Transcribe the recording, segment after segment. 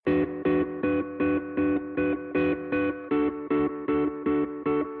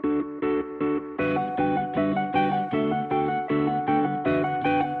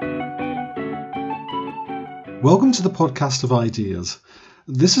Welcome to the podcast of ideas.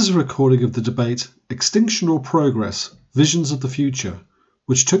 This is a recording of the debate Extinction or Progress? Visions of the Future,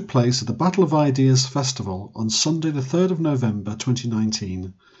 which took place at the Battle of Ideas Festival on Sunday the 3rd of November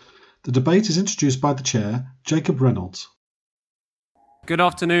 2019. The debate is introduced by the chair, Jacob Reynolds. Good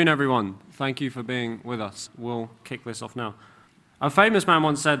afternoon, everyone. Thank you for being with us. We'll kick this off now. A famous man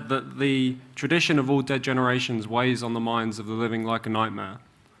once said that the tradition of all dead generations weighs on the minds of the living like a nightmare.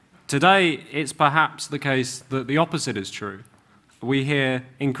 Today, it's perhaps the case that the opposite is true. We hear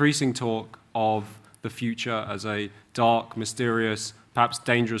increasing talk of the future as a dark, mysterious, perhaps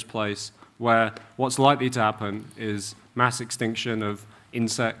dangerous place where what's likely to happen is mass extinction of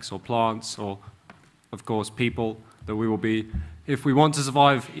insects or plants or, of course, people, that we will be, if we want to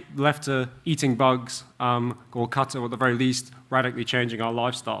survive, left to eating bugs or cut, or at the very least, radically changing our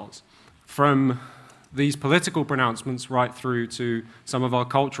lifestyles. From these political pronouncements right through to some of our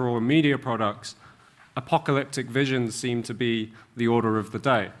cultural and media products, apocalyptic visions seem to be the order of the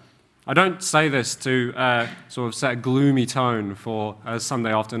day. I don't say this to sort of set a gloomy tone for a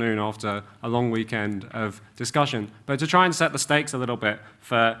Sunday afternoon after a long weekend of discussion, but to try and set the stakes a little bit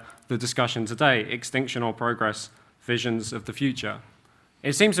for the discussion today, extinction or progress, visions of the future.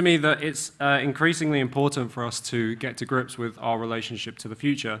 It seems to me that it's increasingly important for us to get to grips with our relationship to the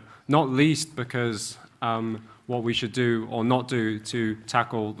future, not least because what we should do or not do to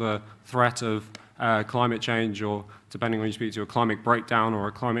tackle the threat of climate change, or depending on who you speak to, a climate breakdown or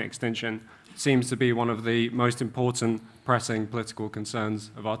a climate extinction, seems to be one of the most important pressing political concerns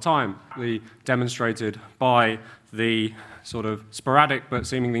of our time, demonstrated by the sort of sporadic but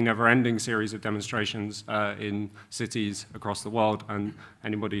seemingly never-ending series of demonstrations in cities across the world, and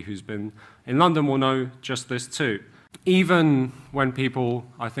anybody who's been in London will know just this too. Even when people,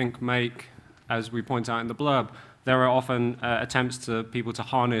 I think, make, as we point out in the blurb, there are often attempts to people to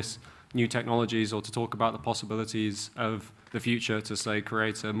harness new technologies or to talk about the possibilities of the future to, say,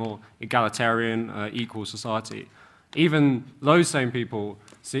 create a more egalitarian, equal society. Even those same people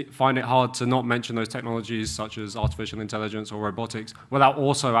find it hard to not mention those technologies such as artificial intelligence or robotics without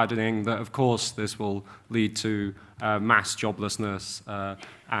also adding that, of course, this will lead to mass joblessness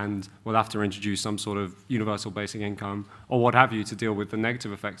and we'll have to introduce some sort of universal basic income or what have you to deal with the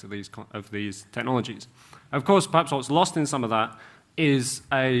negative effects of these technologies. Of course, perhaps what's lost in some of that is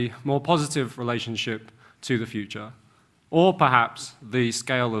a more positive relationship to the future, or perhaps the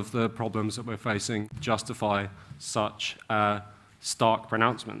scale of the problems that we're facing justify such stark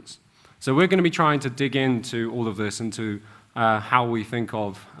pronouncements. So we're going to be trying to dig into all of this and to how we think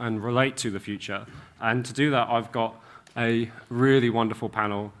of and relate to the future. And to do that, I've got a really wonderful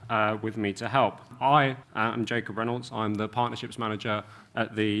panel with me to help. I am Jacob Reynolds. I'm the Partnerships Manager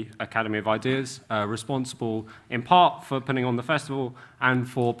at the Academy of Ideas, responsible in part for putting on the festival and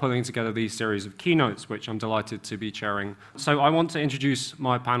for pulling together these series of keynotes, which I'm delighted to be chairing. So I want to introduce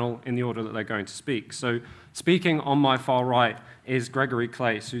my panel in the order that they're going to speak. So speaking on my far right is Gregory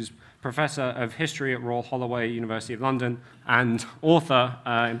Claeys, who's Professor of History at Royal Holloway, University of London, and author,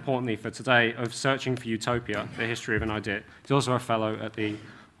 importantly for today, of Searching for Utopia, The History of an Idea. He's also a fellow at the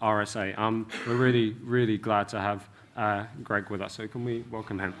RSA. We're really, really glad to have Greg with us, so can we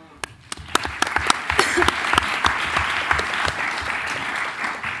welcome him?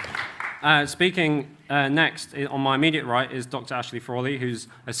 Speaking next, on my immediate right, is Dr. Ashley Frawley, who's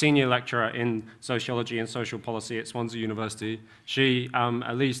a senior lecturer in sociology and social policy at Swansea University. She,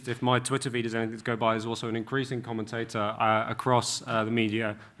 at least if my Twitter feed is anything to go by, is also an increasing commentator across the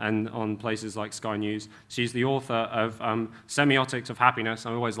media and on places like Sky News. She's the author of Semiotics of Happiness.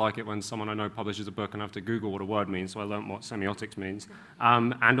 I always like it when someone I know publishes a book and I have to Google what a word means, so I learned what semiotics means.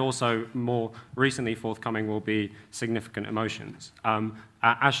 And also, more recently forthcoming will be Significant Emotions.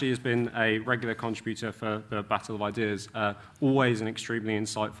 Ashley has been a regular contributor for the Battle of Ideas, always an extremely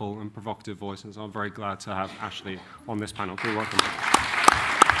insightful and provocative voice, and so I'm very glad to have Ashley on this panel. You're welcome.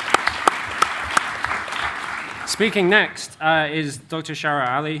 Speaking next is Dr. Shara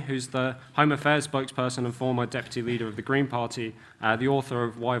Ali, who's the Home Affairs spokesperson and former deputy leader of the Green Party, the author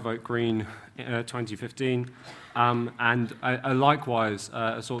of Why Vote Green 2015, and likewise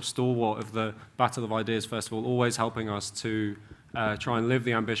a sort of stalwart of the Battle of Ideas Festival, always helping us to try and live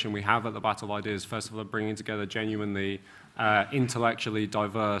the ambition we have at the Battle of Ideas Festival of bringing together genuinely intellectually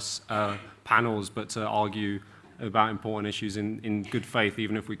diverse panels, but to argue about important issues in good faith,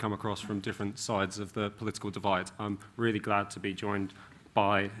 even if we come across from different sides of the political divide. I'm really glad to be joined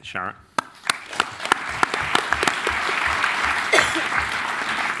by Shara.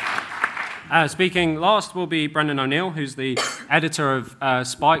 Speaking last will be Brendan O'Neill, who's the editor of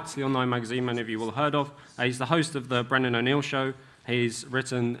Spiked, the online magazine many of you will have heard of. He's the host of the Brendan O'Neill Show. He's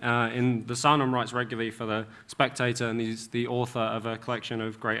written in The Sun and writes regularly for The Spectator, and he's the author of a collection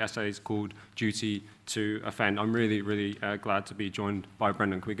of great essays called Duty to Offend. I'm really, really glad to be joined by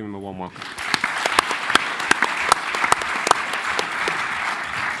Brendan. Can we give him a warm welcome?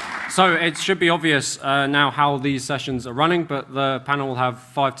 So it should be obvious now how these sessions are running, but the panel will have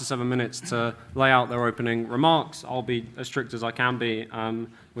 5 to 7 minutes to lay out their opening remarks. I'll be as strict as I can be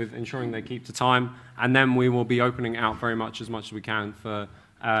with ensuring they keep to time, and then we will be opening out very much as we can for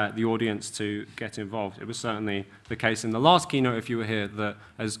the audience to get involved. It was certainly the case in the last keynote, if you were here, that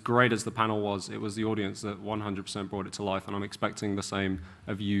as great as the panel was, it was the audience that 100% brought it to life, and I'm expecting the same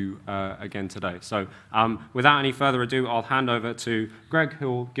of you again today. So without any further ado, I'll hand over to Greg, who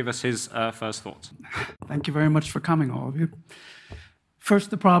will give us his first thoughts. Thank you very much for coming, all of you. First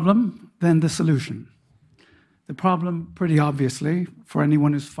the problem, then the solution. The problem, pretty obviously, for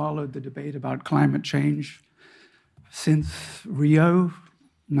anyone who's followed the debate about climate change since Rio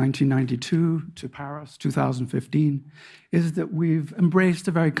 1992 to Paris 2015, is that we've embraced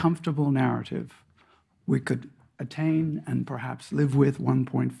a very comfortable narrative. We could attain and perhaps live with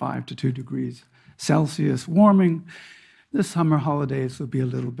 1.5 to 2 degrees Celsius warming. The summer holidays would be a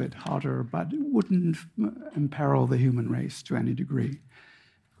little bit hotter, but it wouldn't imperil the human race to any degree.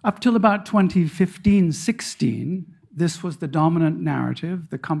 Up till about 2015-16, this was the dominant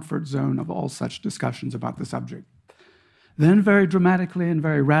narrative, the comfort zone of all such discussions about the subject. Then very dramatically and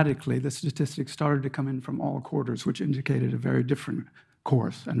very radically, the statistics started to come in from all quarters, which indicated a very different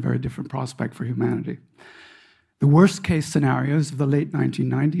course and very different prospect for humanity. The worst case scenarios of the late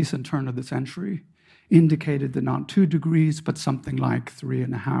 1990s and turn of the century indicated that not 2 degrees, but something like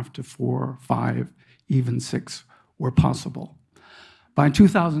 3.5 to 4, 5, even 6 were possible. By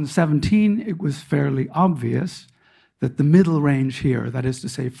 2017, it was fairly obvious that the middle range here, that is to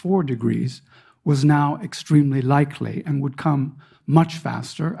say 4 degrees, was now extremely likely and would come much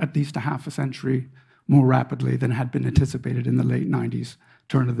faster, at least a half a century more rapidly than had been anticipated in the late 90s,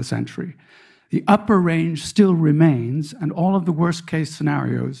 turn of the century. The upper range still remains, and all of the worst case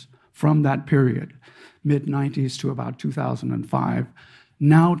scenarios from that period, mid-90s to about 2005,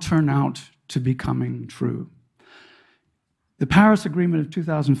 now turn out to be coming true. The Paris Agreement of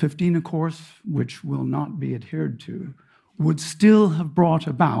 2015, of course, which will not be adhered to, would still have brought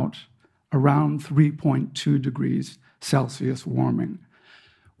about around 3.2 degrees Celsius warming.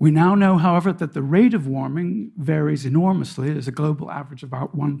 We now know, however, that the rate of warming varies enormously. There's a global average of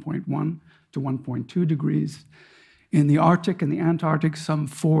about 1.1 to 1.2 degrees. In the Arctic and the Antarctic, some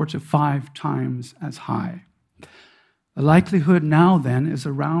 4 to 5 times as high. The likelihood now then is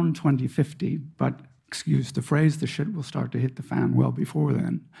around 2050, but excuse the phrase, the shit will start to hit the fan well before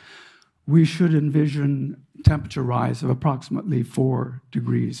then. We should envision temperature rise of approximately 4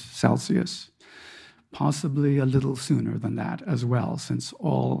 degrees Celsius, possibly a little sooner than that as well, since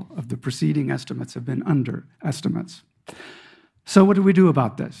all of the preceding estimates have been underestimates. So what do we do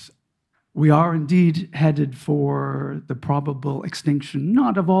about this? We are indeed headed for the probable extinction,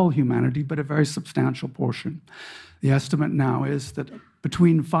 not of all humanity, but a very substantial portion. The estimate now is that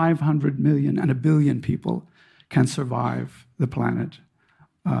between 500 million and 1 billion people can survive the planet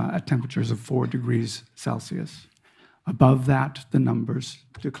at temperatures of 4 degrees Celsius. Above that, the numbers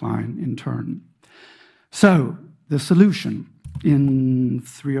decline in turn. So, the solution in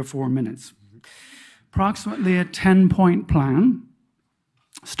 3 or 4 minutes. Approximately a 10-point plan,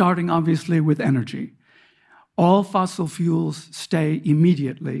 starting obviously with energy. All fossil fuels stay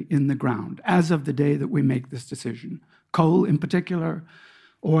immediately in the ground as of the day that we make this decision. Coal in particular,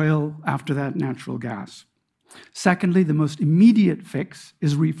 oil, after that natural gas. Secondly, the most immediate fix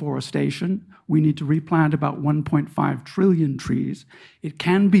is reforestation. We need to replant about 1.5 trillion trees. It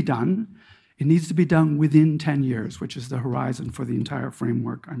can be done. It needs to be done within 10 years, which is the horizon for the entire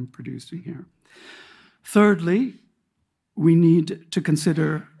framework I'm producing here. Thirdly, we need to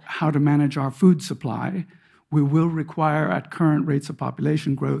consider how to manage our food supply. We will require, at current rates of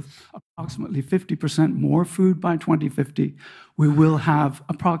population growth, approximately 50% more food by 2050. We will have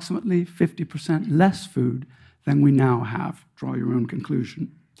approximately 50% less food than we now have. Draw your own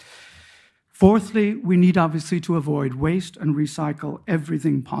conclusion. Fourthly, we need obviously to avoid waste and recycle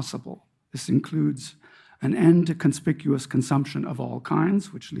everything possible. This includes an end to conspicuous consumption of all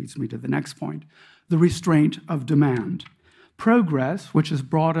kinds, which leads me to the next point, the restraint of demand. Progress, which has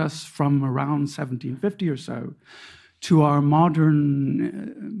brought us from around 1750 or so to our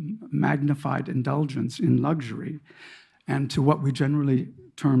modern magnified indulgence in luxury and to what we generally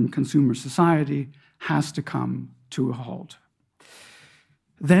term consumer society, has to come to a halt.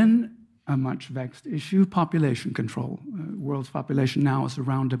 Then, a much vexed issue, population control. World's population now is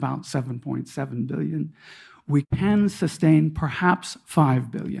around about 7.7 billion. We can sustain perhaps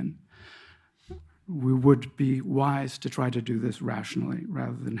 5 billion. We would be wise to try to do this rationally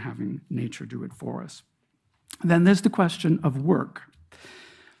rather than having nature do it for us. Then there's the question of work.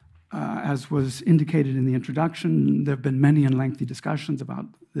 As was indicated in the introduction, there have been many and lengthy discussions about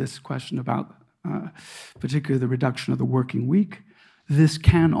this question about particularly the reduction of the working week. This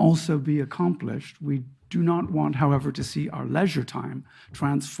can also be accomplished. We do not want, however, to see our leisure time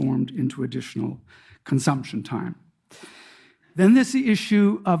transformed into additional consumption time. Then there's the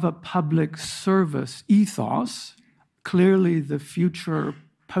issue of a public service ethos. Clearly, the future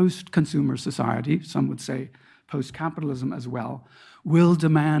post-consumer society, some would say post-capitalism as well, will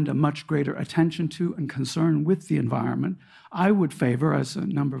demand a much greater attention to and concern with the environment. I would favor, as a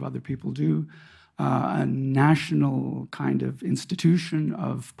number of other people do, a national kind of institution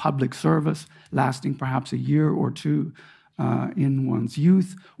of public service lasting perhaps a year or two in one's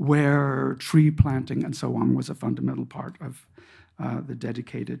youth, where tree planting and so on was a fundamental part of the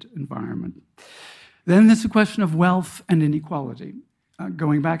dedicated environment. Then there's the question of wealth and inequality.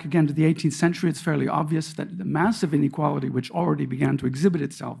 Going back again to the 18th century, it's fairly obvious that the massive inequality which already began to exhibit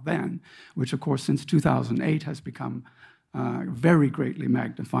itself then, which of course since 2008 has become very greatly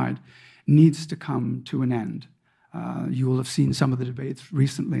magnified, needs to come to an end. You will have seen some of the debates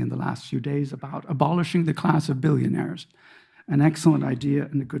recently in the last few days about abolishing the class of billionaires. An excellent idea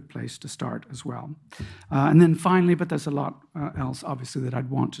and a good place to start as well. And then finally, but there's a lot else obviously that I'd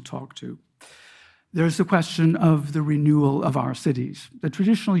want to talk to. There's the question of the renewal of our cities. The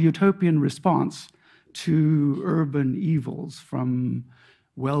traditional utopian response to urban evils from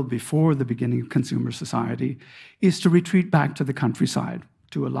well before the beginning of consumer society is to retreat back to the countryside,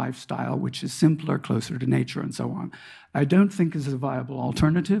 to a lifestyle which is simpler, closer to nature, and so on. I don't think is a viable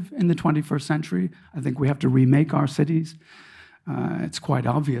alternative in the 21st century. I think we have to remake our cities. It's quite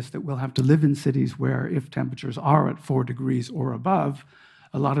obvious that we'll have to live in cities where if temperatures are at 4 degrees or above,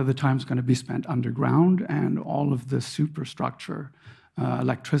 a lot of the time is going to be spent underground, and all of the superstructure,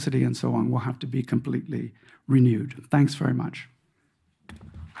 electricity and so on, will have to be completely renewed. Thanks very much.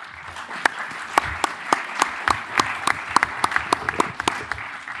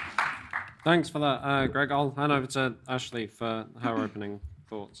 Thanks for that, Greg. I'll hand over to Ashley for her opening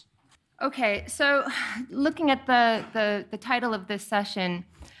thoughts. Okay, so looking at the title of this session,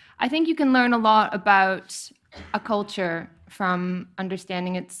 I think you can learn a lot about a culture from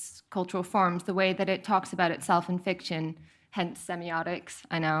understanding its cultural forms, the way that it talks about itself in fiction, hence semiotics,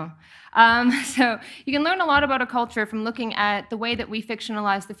 I know. So you can learn a lot about a culture from looking at the way that we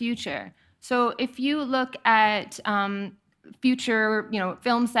fictionalize the future. So if you look at future,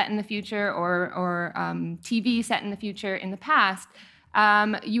 films set in the future or TV set in the future in the past,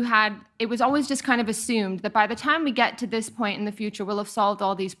 it was always just kind of assumed that by the time we get to this point in the future, we'll have solved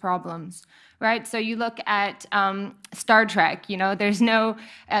all these problems, right? So you look at Star Trek, there's no,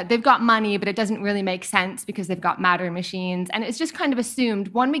 they've got money, but it doesn't really make sense because they've got matter machines. And it's just kind of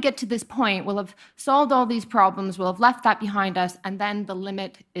assumed when we get to this point, we'll have solved all these problems, we'll have left that behind us, and then the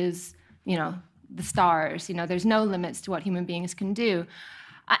limit is, the stars. There's no limits to what human beings can do.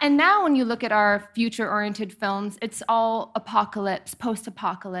 And now when you look at our future-oriented films, it's all apocalypse,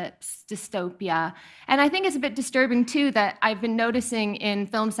 post-apocalypse, dystopia. And I think it's a bit disturbing, too, that I've been noticing in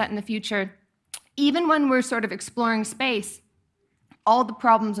films set in the future, even when we're sort of exploring space, all the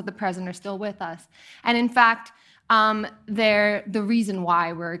problems of the present are still with us. And in fact, they're the reason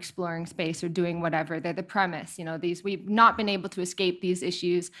why we're exploring space or doing whatever. They're the premise. We've not been able to escape these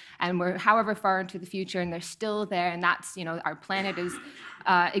issues, and we're however far into the future, and they're still there. And that's, our planet is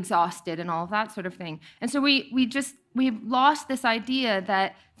exhausted and all of that sort of thing. And so we've lost this idea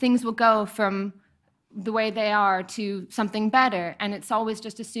that things will go from the way they are to something better, and it's always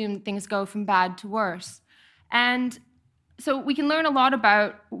just assumed things go from bad to worse. And so we can learn a lot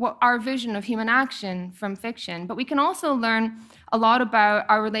about our vision of human action from fiction, but we can also learn a lot about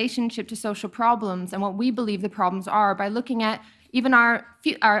our relationship to social problems and what we believe the problems are by looking at even our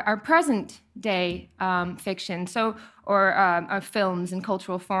present day fiction, or our films and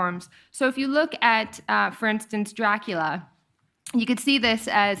cultural forms. So if you look at, for instance, Dracula, you could see this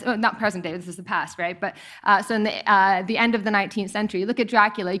as, not present day, this is the past, right? But so in the end of the 19th century, you look at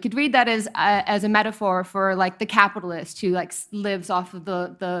Dracula, you could read that as a metaphor for like the capitalist who like lives off of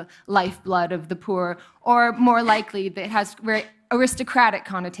the lifeblood of the poor, or more likely that it has very aristocratic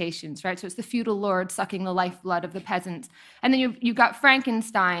connotations, right? So it's the feudal lord sucking the lifeblood of the peasants. And then you've got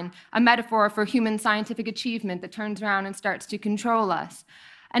Frankenstein, a metaphor for human scientific achievement that turns around and starts to control us.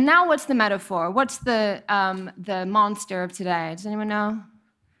 And now what's the metaphor? What's the monster of today? Does anyone know?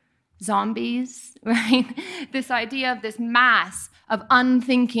 zombies, right? This idea of this mass of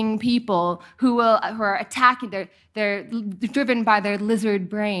unthinking people who are attacking. They're driven by their lizard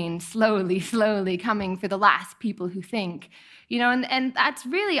brain, slowly coming for the last people who think. And that's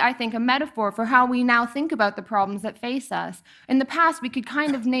really, I think, a metaphor for how we now think about the problems that face us. In the past, we could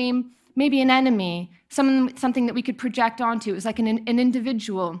kind of name maybe an enemy, something that we could project onto. It was like an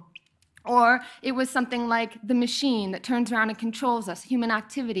individual. Or it was something like the machine that turns around and controls us, human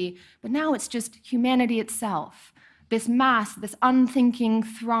activity. But now it's just humanity itself, this mass, this unthinking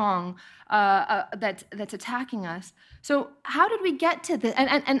throng that's attacking us. So how did we get to this?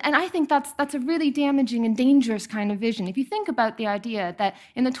 And I think that's a really damaging and dangerous kind of vision. If you think about the idea that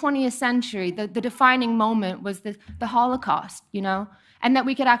in the 20th century, the defining moment was the Holocaust, and that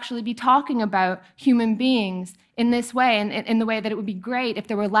we could actually be talking about human beings in this way, and in the way that it would be great if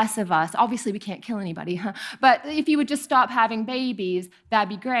there were less of us. Obviously, we can't kill anybody, but if you would just stop having babies, that'd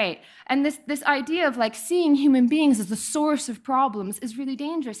be great. And this idea of like seeing human beings as the source of problems is really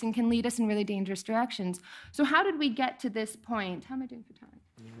dangerous and can lead us in really dangerous directions. So how did we get to this point? How am I doing for time?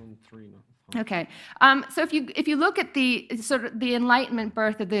 You're on 3 now. Okay, so if you look at the sort of the Enlightenment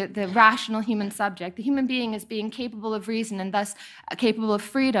birth of the rational human subject, the human being as being capable of reason and thus capable of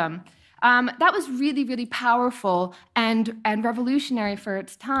freedom, that was really, really powerful and revolutionary for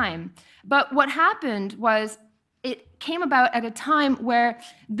its time. But what happened was it came about at a time where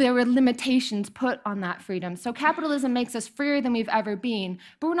there were limitations put on that freedom. So capitalism makes us freer than we've ever been,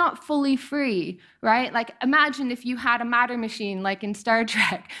 but we're not fully free, right? Like imagine if you had a matter machine like in Star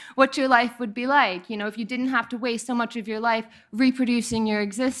Trek, what your life would be like, if you didn't have to waste so much of your life reproducing your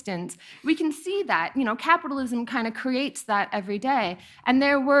existence. We can see that, capitalism kind of creates that every day. And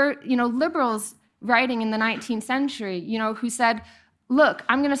there were, liberals writing in the 19th century, who said, look,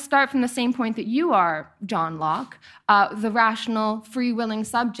 I'm going to start from the same point that you are, John Locke, the rational, free-willing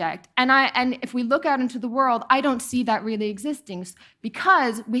subject. And if we look out into the world, I don't see that really existing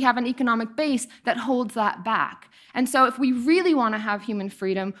because we have an economic base that holds that back. And so if we really want to have human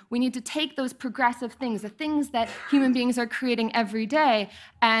freedom, we need to take those progressive things, the things that human beings are creating every day,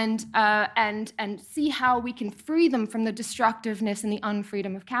 and see how we can free them from the destructiveness and the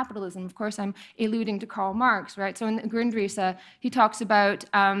unfreedom of capitalism. Of course, I'm alluding to Karl Marx, right? So in the Grundrisse, he talks about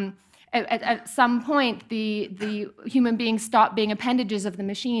at some point, the human beings stop being appendages of the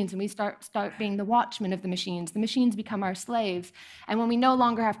machines, and we start being the watchmen of the machines. The machines become our slaves. And when we no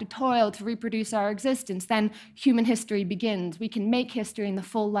longer have to toil to reproduce our existence, then human history begins. We can make history in the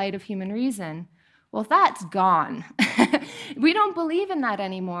full light of human reason. Well, that's gone. We don't believe in that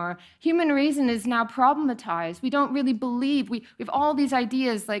anymore. Human reason is now problematized. We don't really believe. We have all these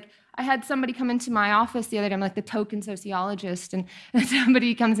ideas. Like, I had somebody come into my office the other day. I'm like the token sociologist, and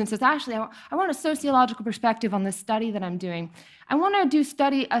somebody comes and says, Ashley, I want a sociological perspective on this study that I'm doing. I want to do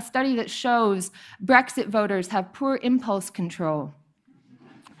a study that shows Brexit voters have poor impulse control.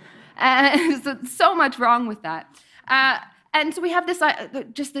 And so much wrong with that. And so we have this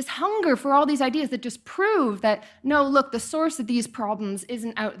just this hunger for all these ideas that just prove that, no, look, the source of these problems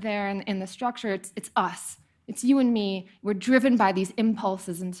isn't out there in the structure, it's us. It's you and me. We're driven by these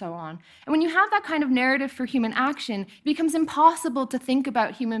impulses and so on. And when you have that kind of narrative for human action, it becomes impossible to think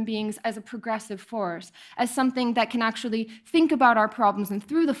about human beings as a progressive force, as something that can actually think about our problems and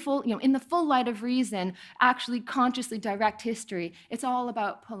through the full, in the full light of reason, actually consciously direct history. It's all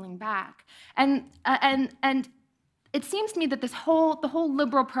about pulling back. And it seems to me that the whole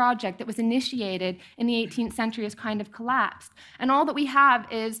liberal project that was initiated in the 18th century has kind of collapsed. And all that we have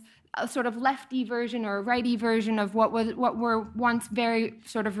is a sort of lefty version or a righty version of what were once very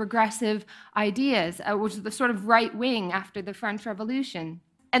sort of regressive ideas, which was the sort of right wing after the French Revolution.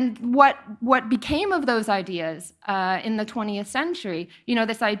 And what became of those ideas in the 20th century,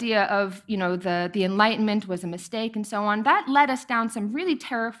 this idea of, the Enlightenment was a mistake and so on, that led us down some really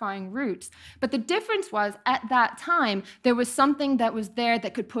terrifying routes. But the difference was, at that time, there was something that was there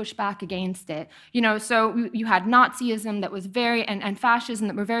that could push back against it. So you had Nazism that was and fascism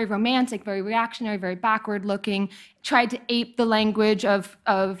that were very romantic, very reactionary, very backward-looking, tried to ape the language of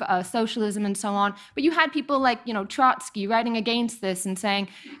socialism and so on. But you had people like, Trotsky writing against this and saying,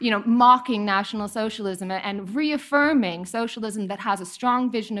 mocking National Socialism and reaffirming socialism that has a strong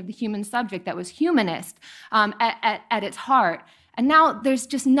vision of the human subject that was humanist at its heart. And now there's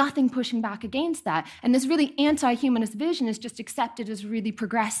just nothing pushing back against that. And this really anti-humanist vision is just accepted as really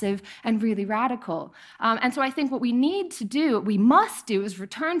progressive and really radical. And so I think what we must do, is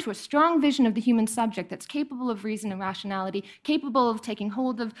return to a strong vision of the human subject that's capable of reason and rationality, capable of taking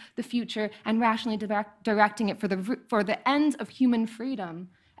hold of the future and rationally directing it for the ends of human freedom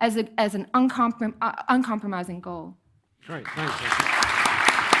as an uncompromising goal. Great, thanks.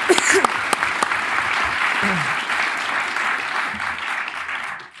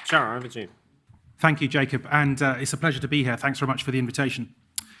 Sharon, over to you. Thank you, Jacob, and it's a pleasure to be here. Thanks very much for the invitation.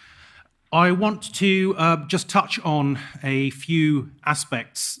 I want to just touch on a few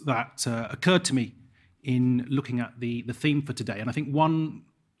aspects that occurred to me in looking at the theme for today. And I think one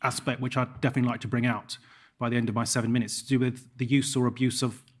aspect which I'd definitely like to bring out by the end of my 7 minutes is to do with the use or abuse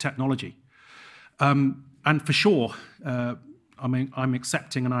of technology. And for sure, I'm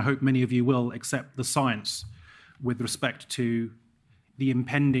accepting, and I hope many of you will accept, the science with respect to the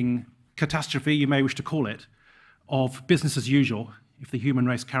impending catastrophe, you may wish to call it, of business as usual. If the human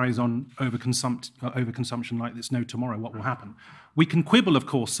race carries on overconsumption like there's no tomorrow, what will happen? We can quibble, of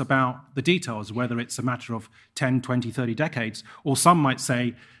course, about the details, whether it's a matter of 10, 20, 30 decades, or some might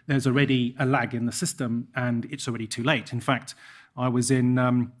say there's already a lag in the system and it's already too late. In fact, I was in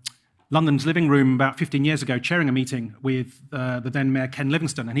London's living room about 15 years ago chairing a meeting with the then Mayor Ken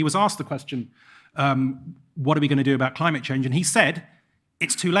Livingstone, and he was asked the question, what are we going to do about climate change? And he said,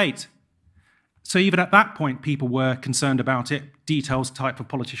 it's too late. So even at that point, people were concerned about it, details type of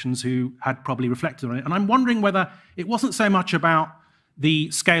politicians who had probably reflected on it. And I'm wondering whether it wasn't so much about the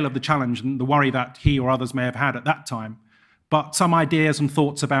scale of the challenge and the worry that he or others may have had at that time, but some ideas and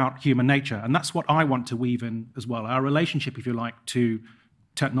thoughts about human nature. And that's what I want to weave in as well, our relationship, if you like, to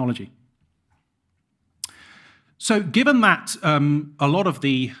technology. So given that a lot of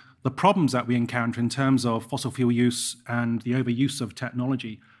the problems that we encounter in terms of fossil fuel use and the overuse of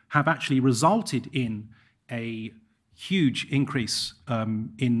technology have actually resulted in a huge increase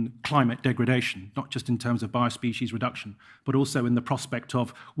in climate degradation, not just in terms of biospecies reduction, but also in the prospect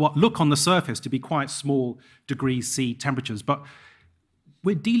of what look on the surface to be quite small degrees C temperatures. But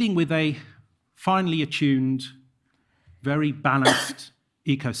we're dealing with a finely attuned, very balanced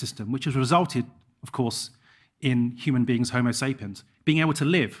ecosystem, which has resulted, of course, in human beings, Homo sapiens, being able to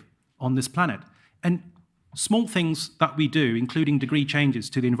live on this planet. And small things that we do, including degree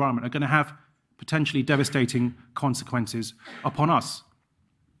changes to the environment, are going to have potentially devastating consequences upon us.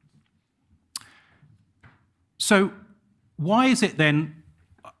 So why is it that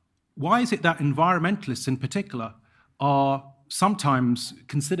environmentalists in particular are sometimes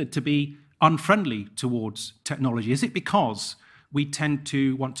considered to be unfriendly towards technology? Is it because we tend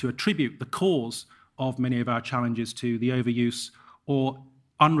to want to attribute the cause of many of our challenges to the overuse or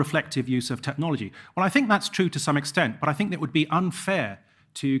unreflective use of technology? Well, I think that's true to some extent, but I think it would be unfair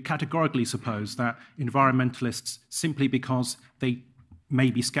to categorically suppose that environmentalists, simply because they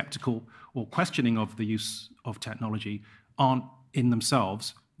may be skeptical or questioning of the use of technology, aren't in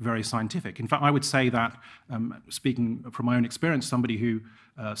themselves very scientific. In fact, I would say that, speaking from my own experience, somebody who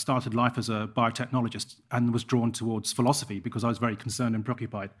started life as a biotechnologist and was drawn towards philosophy because I was very concerned and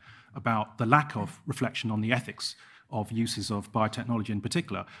preoccupied about the lack of reflection on the ethics of uses of biotechnology in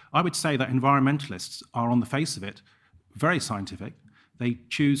particular, I would say that environmentalists are, on the face of it, very scientific. They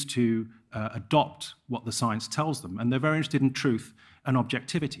choose to adopt what the science tells them, and they're very interested in truth and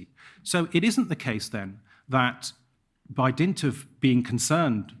objectivity. So it isn't the case then that by dint of being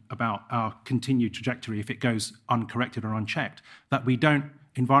concerned about our continued trajectory if it goes uncorrected or unchecked, that we don't,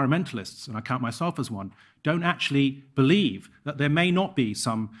 environmentalists, and I count myself as one, don't actually believe that there may not be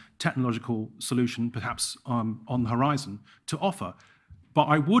some technological solution, perhaps on the horizon, to offer. But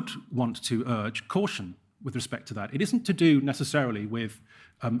I would want to urge caution with respect to that. It isn't to do necessarily with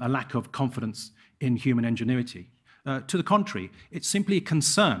a lack of confidence in human ingenuity. To the contrary, it's simply a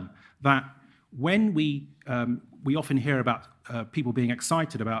concern that when we often hear about people being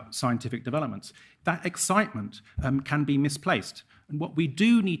excited about scientific developments, that excitement can be misplaced. And what we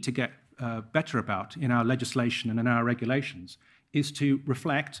do need to get better about in our legislation and in our regulations is to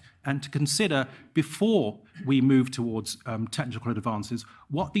reflect and to consider, before we move towards technical advances,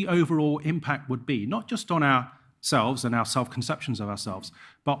 what the overall impact would be, not just on ourselves and our self-conceptions of ourselves,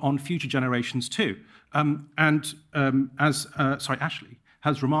 but on future generations too. As Ashley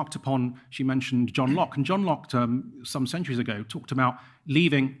has remarked upon, she mentioned John Locke, and John Locke, some centuries ago, talked about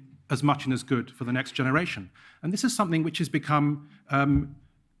leaving as much and as good for the next generation. And this is something which has become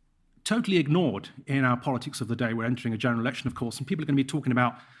totally ignored in our politics of the day. We're entering a general election, of course, and people are going to be talking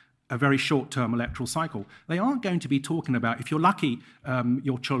about a very short-term electoral cycle. They aren't going to be talking about, if you're lucky,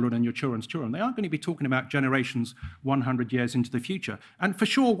 your children and your children's children. They aren't going to be talking about generations 100 years into the future. And for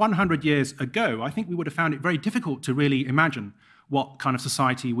sure, 100 years ago, I think we would have found it very difficult to really imagine what kind of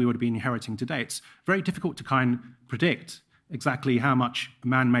society we would be inheriting today. It's very difficult to kind of predict exactly how much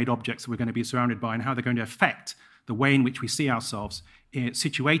man-made objects we're going to be surrounded by and how they're going to affect the way in which we see ourselves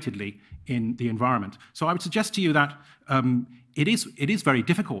situatedly in the environment. So I would suggest to you that it is very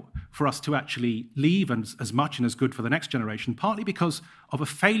difficult for us to actually leave as much and as good for the next generation, partly because of a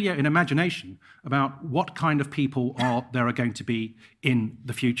failure in imagination about what kind of people there are going to be in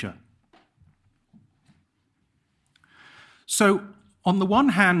the future. So on the one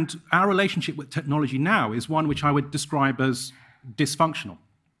hand, our relationship with technology now is one which I would describe as dysfunctional.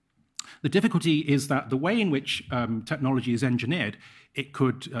 The difficulty is that the way in which technology is engineered, it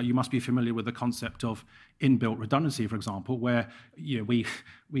could, you must be familiar with the concept of inbuilt redundancy, for example, where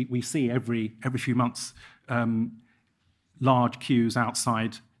we see every few months large queues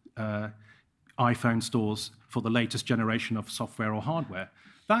outside iPhone stores for the latest generation of software or hardware.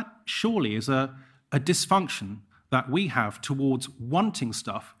 That surely is a dysfunction that we have towards wanting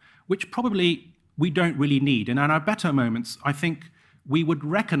stuff which probably we don't really need. And in our better moments, I think we would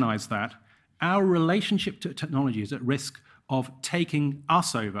recognize that our relationship to technology is at risk of taking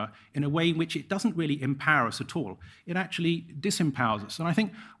us over in a way in which it doesn't really empower us at all. It actually disempowers us. And I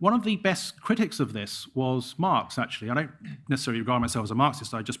think one of the best critics of this was Marx, actually. I don't necessarily regard myself as a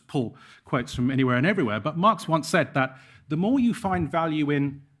Marxist. I just pull quotes from anywhere and everywhere. But Marx once said that the more you find value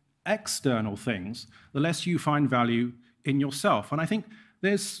in external things, the less you find value in yourself. And I think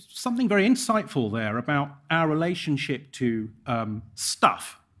there's something very insightful there about our relationship to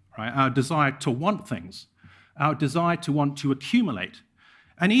stuff, right? Our desire to want things, our desire to want to accumulate.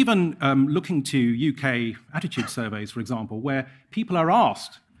 And even looking to UK attitude surveys, for example, where people are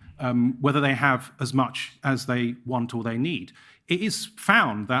asked whether they have as much as they want or they need, it is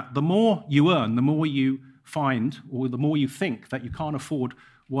found that the more you earn, the more you find, or the more you think that you can't afford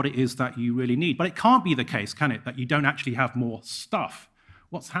what it is that you really need. But it can't be the case, can it, that you don't actually have more stuff?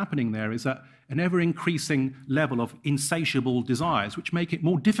 What's happening there is that an ever-increasing level of insatiable desires, which make it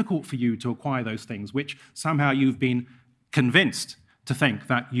more difficult for you to acquire those things, which somehow you've been convinced to think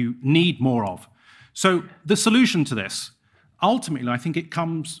that you need more of. So the solution to this, ultimately, I think it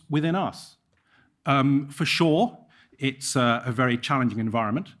comes within us. For sure, it's a very challenging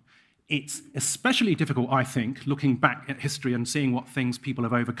environment. It's especially difficult, I think, looking back at history and seeing what things people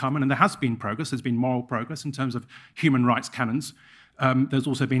have overcome. And there has been progress. There's been moral progress in terms of human rights canons. There's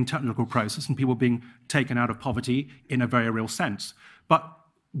also been technical process and people being taken out of poverty in a very real sense. But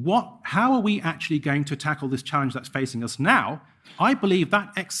how are we actually going to tackle this challenge that's facing us now? I believe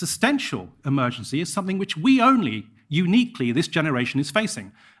that existential emergency is something which we only, uniquely, this generation is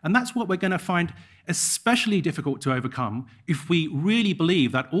facing. And that's what we're going to find especially difficult to overcome if we really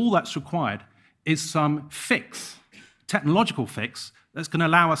believe that all that's required is some fix, technological fix, that's going to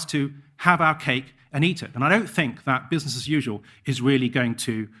allow us to have our cake and eat it. And I don't think that business as usual is really going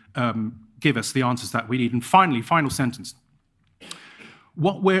to give us the answers that we need. And finally, final sentence.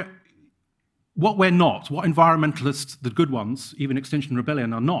 What we're not, what environmentalists, the good ones, even Extinction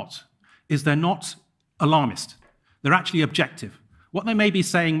Rebellion, are not, is they're not alarmist. They're actually objective. What they may be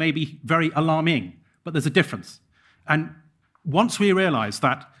saying may be very alarming, but there's a difference. And once we realize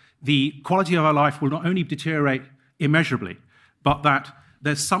that the quality of our life will not only deteriorate immeasurably, but that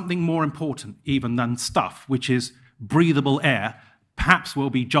there's something more important even than stuff, which is breathable air, perhaps we'll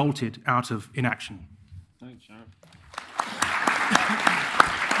be jolted out of inaction. Thanks, Sharon.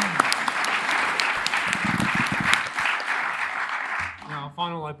 Now,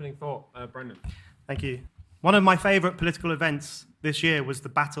 final opening thought, Brendan. Thank you. One of my favourite political events this year was the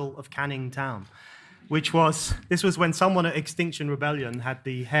Battle of Canning Town, this was when someone at Extinction Rebellion had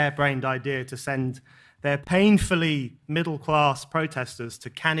the harebrained idea to send their painfully middle-class protesters to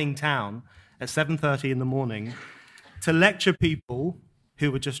Canning Town at 7:30 in the morning to lecture people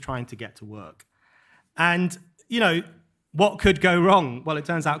who were just trying to get to work. And, what could go wrong? Well, it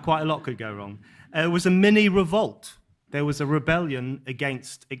turns out quite a lot could go wrong. It was a mini revolt. There was a rebellion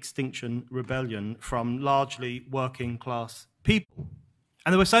against Extinction Rebellion from largely working-class people.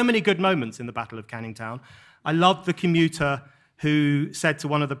 And there were so many good moments in the Battle of Canning Town. I loved the commuter who said to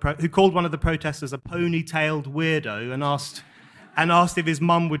who called one of the protesters a ponytailed weirdo and asked if his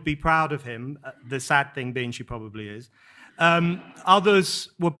mum would be proud of him. The sad thing being she probably is. Others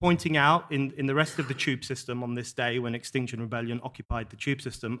were pointing out in the rest of the tube system on this day when Extinction Rebellion occupied the tube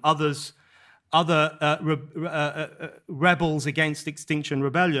system. Other rebels against Extinction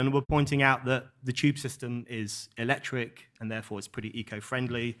Rebellion were pointing out that the tube system is electric and therefore it's pretty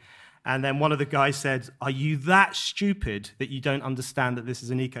eco-friendly. And then one of the guys said, "Are you that stupid that you don't understand that this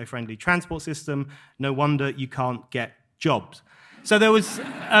is an eco-friendly transport system? No wonder you can't get jobs." So there was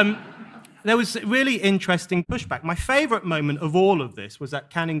really interesting pushback. My favourite moment of all of this was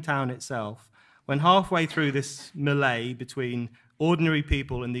at Canning Town itself, when halfway through this melee between ordinary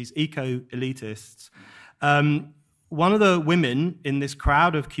people and these eco-elitists, one of the women in this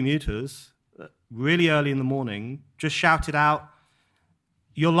crowd of commuters, really early in the morning, just shouted out,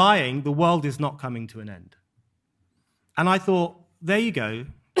 "You're lying, the world is not coming to an end." And I thought, there you go,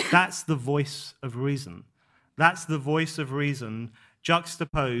 that's the voice of reason. That's the voice of reason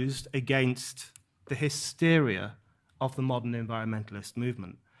juxtaposed against the hysteria of the modern environmentalist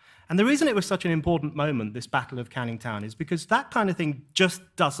movement. And the reason it was such an important moment, this Battle of Canning Town, is because that kind of thing just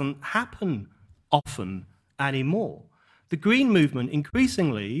doesn't happen often anymore. The Green movement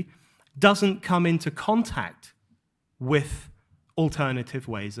increasingly doesn't come into contact with alternative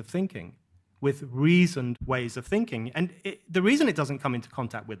ways of thinking, with reasoned ways of thinking. And the reason it doesn't come into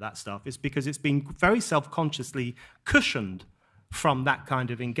contact with that stuff is because it's been very self-consciously cushioned from that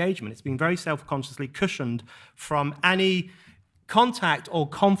kind of engagement. It's been very self-consciously cushioned from any contact or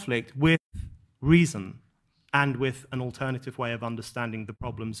conflict with reason and with an alternative way of understanding the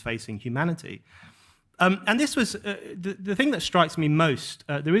problems facing humanity. And this was the thing that strikes me most,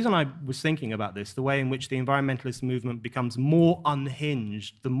 the reason I was thinking about this, the way in which the environmentalist movement becomes more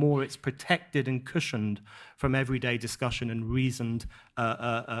unhinged, the more it's protected and cushioned from everyday discussion and reasoned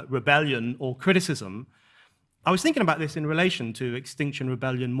rebellion or criticism. I was thinking about this in relation to Extinction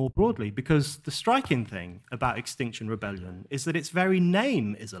Rebellion more broadly, because the striking thing about Extinction Rebellion is that its very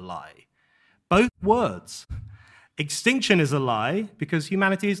name is a lie. Both words. Extinction is a lie because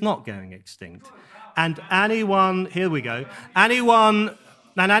humanity is not going extinct. And anyone, here we go, anyone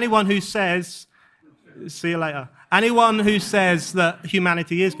who says, see you later, anyone who says that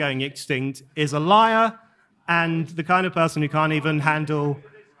humanity is going extinct is a liar and the kind of person who can't even handle,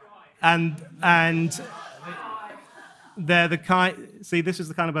 and they're the kind, see, this is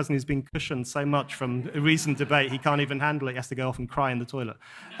the kind of person who's been cushioned so much from a recent debate, he can't even handle it, he has to go off and cry in the toilet.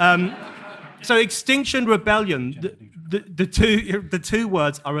 So Extinction Rebellion, the two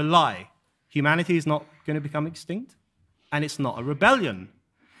words are a lie. Humanity is not going to become extinct, and it's not a rebellion.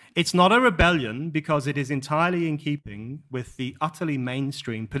 It's not a rebellion because it is entirely in keeping with the utterly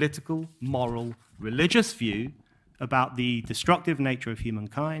mainstream political, moral, religious view about the destructive nature of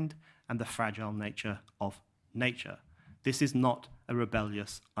humankind and the fragile nature of nature. This is not a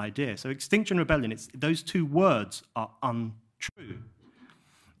rebellious idea. So Extinction Rebellion, those two words are untrue.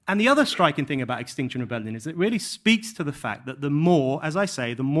 And the other striking thing about Extinction Rebellion is it really speaks to the fact that the more, as I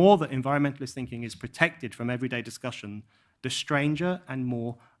say, the more that environmentalist thinking is protected from everyday discussion, the stranger and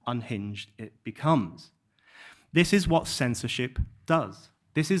more unhinged it becomes. This is what censorship does.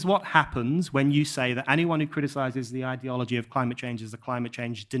 This is what happens when you say that anyone who criticizes the ideology of climate change is a climate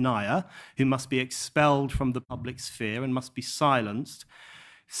change denier who must be expelled from the public sphere and must be silenced.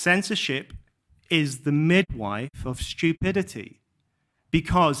 Censorship is the midwife of stupidity.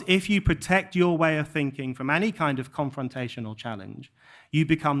 Because if you protect your way of thinking from any kind of confrontation or challenge, you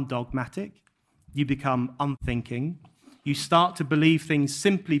become dogmatic, you become unthinking, you start to believe things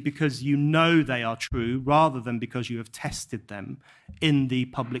simply because you know they are true rather than because you have tested them in the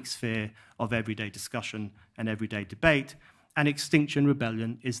public sphere of everyday discussion and everyday debate, and Extinction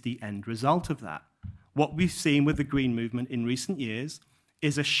Rebellion is the end result of that. What we've seen with the Green movement in recent years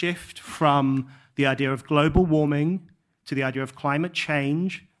is a shift from the idea of global warming to the idea of climate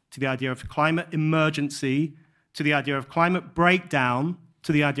change, to the idea of climate emergency, to the idea of climate breakdown,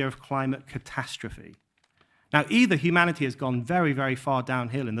 to the idea of climate catastrophe. Now, either humanity has gone very, very far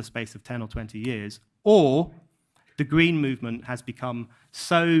downhill in the space of 10 or 20 years, or the Green movement has become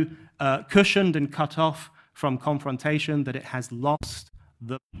so cushioned and cut off from confrontation that it has lost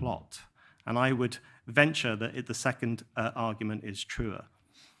the plot. And I would venture that the second argument is truer.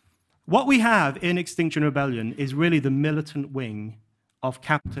 What we have in Extinction Rebellion is really the militant wing of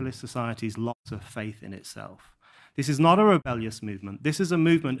capitalist society's loss of faith in itself. This is not a rebellious movement. This is a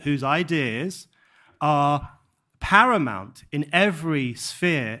movement whose ideas are paramount in every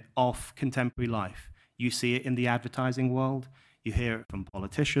sphere of contemporary life. You see it in the advertising world, you hear it from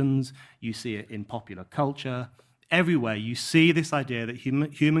politicians, you see it in popular culture. Everywhere you see this idea that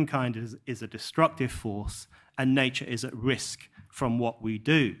humankind is a destructive force and nature is at risk from what we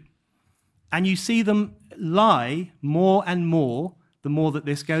do. And you see them lie more and more the more that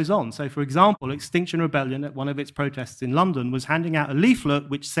this goes on. So, for example, Extinction Rebellion at one of its protests in London was handing out a leaflet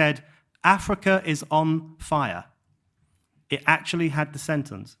which said, "Africa is on fire." It actually had the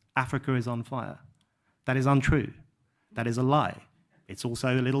sentence, "Africa is on fire." That is untrue. That is a lie. It's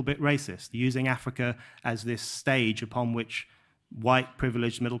also a little bit racist, using Africa as this stage upon which white,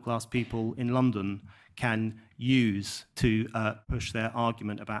 privileged, middle-class people in London can use to push their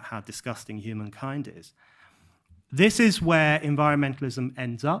argument about how disgusting humankind is. This is where environmentalism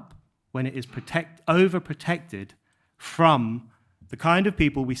ends up when it is overprotected from the kind of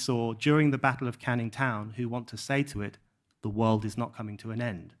people we saw during the Battle of Canning Town who want to say to it, the world is not coming to an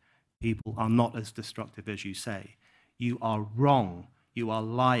end. People are not as destructive as you say. You are wrong. You are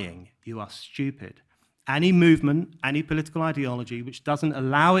lying. You are stupid. Any movement, any political ideology which doesn't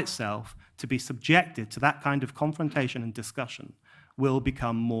allow itself to be subjected to that kind of confrontation and discussion will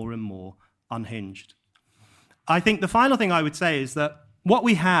become more and more unhinged. I think the final thing I would say is that what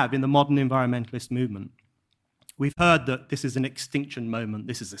we have in the modern environmentalist movement, we've heard that this is an extinction moment,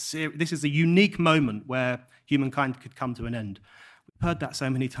 this is a unique moment where humankind could come to an end. We've heard that so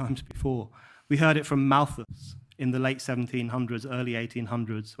many times before. We heard it from Malthus in the late 1700s, early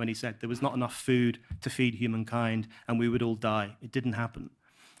 1800s, when he said there was not enough food to feed humankind and we would all die. It didn't happen.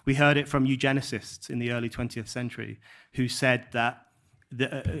 We heard it from eugenicists in the early 20th century who said that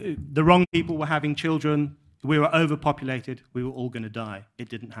the wrong people were having children, we were overpopulated, we were all going to die. It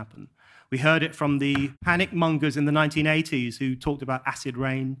didn't happen. We heard it from the panic mongers in the 1980s who talked about acid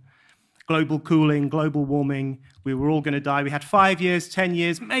rain, global cooling, global warming, we were all going to die. We had 5 years, 10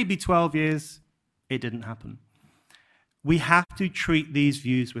 years, maybe 12 years. It didn't happen. We have to treat these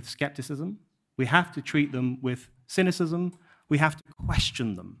views with skepticism. We have to treat them with cynicism. We have to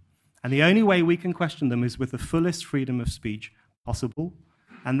question them. And the only way we can question them is with the fullest freedom of speech possible.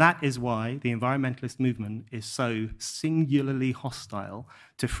 And that is why the environmentalist movement is so singularly hostile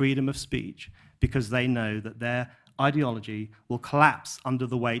to freedom of speech, because they know that their ideology will collapse under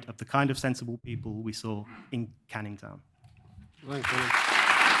the weight of the kind of sensible people we saw in Canning Town. Thank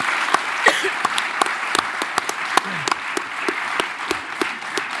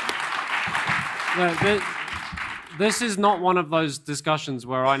you. This is not one of those discussions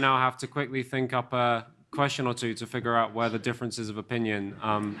where I now have to quickly think up a question or two to figure out where the differences of opinion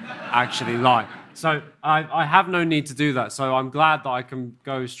actually lie. So I have no need to do that. So I'm glad that I can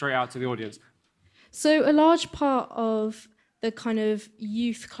go straight out to the audience. So a large part of the kind of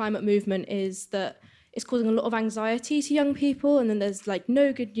youth climate movement is that it's causing a lot of anxiety to young people, and then there's like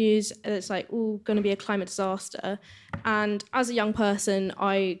no good news, and it's like all going to be a climate disaster. And as a young person,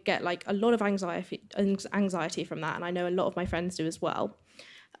 I get like a lot of anxiety from that, and I know a lot of my friends do as well.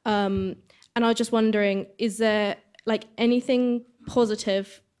 And I was just wondering, is there like anything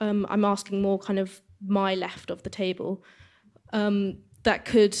positive? I'm asking more kind of my left of the table that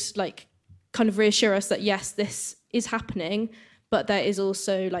could like kind of reassure us that yes, this is happening, but there is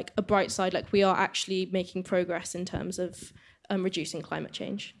also like a bright side, like we are actually making progress in terms of reducing climate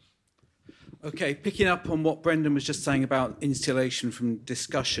change. Okay, picking up on what Brendan was just saying about insulation from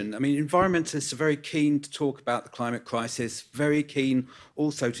discussion. I mean, environmentalists are very keen to talk about the climate crisis, very keen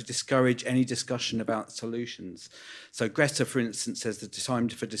also to discourage any discussion about solutions. So Greta, for instance, says the time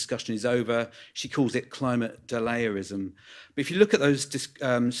for discussion is over. She calls it climate delayerism. But if you look at those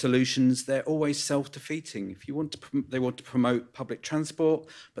solutions, they're always self-defeating. If you want to, they want to promote public transport,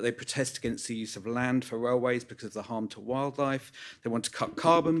 but they protest against the use of land for railways because of the harm to wildlife. They want to cut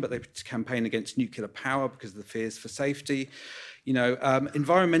carbon, but they campaign against nuclear power because of the fears for safety. You know,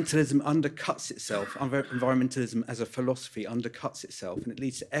 environmentalism undercuts itself. Environmentalism as a philosophy undercuts itself, and it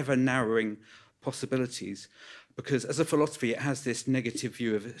leads to ever narrowing possibilities. Because as a philosophy, it has this negative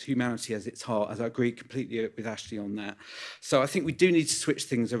view of humanity as its heart, as I agree completely with Ashley on that. So I think we do need to switch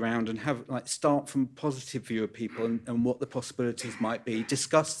things around and have start from a positive view of people and what the possibilities might be,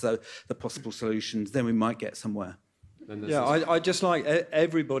 discuss the possible solutions, then we might get somewhere. Yeah, I'd just like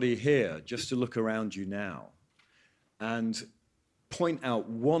everybody here just to look around you now and point out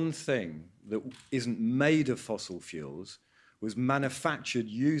one thing that isn't made of fossil fuels, was manufactured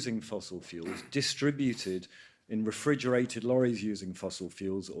using fossil fuels, distributed in refrigerated lorries using fossil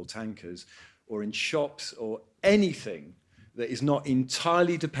fuels or tankers, or in shops, or anything that is not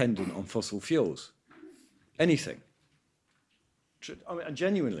entirely dependent on fossil fuels. Anything. I mean,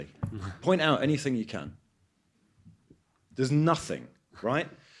 genuinely, point out anything you can. There's nothing, right?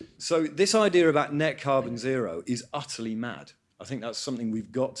 So this idea about net carbon zero is utterly mad. I think that's something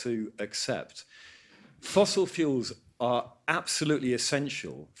we've got to accept. Fossil fuels are absolutely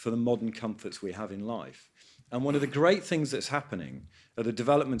essential for the modern comforts we have in life. And one of the great things that's happening are the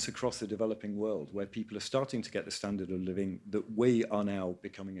developments across the developing world where people are starting to get the standard of living that we are now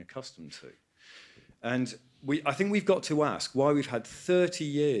becoming accustomed to. And I think we've got to ask why we've had 30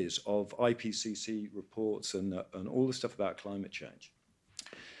 years of IPCC reports and all the stuff about climate change.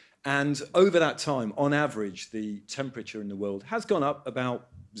 And over that time, on average, the temperature in the world has gone up about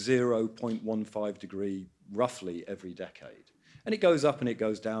 0.15 degree roughly every decade. And it goes up and it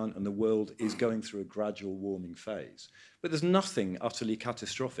goes down, and the world is going through a gradual warming phase. But there's nothing utterly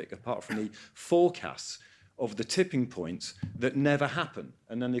catastrophic apart from the forecasts of the tipping points that never happen.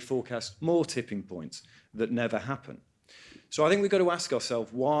 And then they forecast more tipping points that never happen. So I think we've got to ask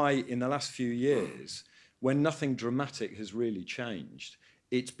ourselves why in the last few years, when nothing dramatic has really changed,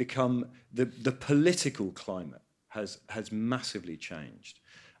 it's become the political climate has massively changed.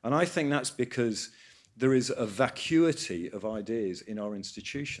 And I think that's because there is a vacuity of ideas in our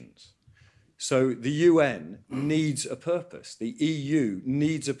institutions. So the UN needs a purpose. The EU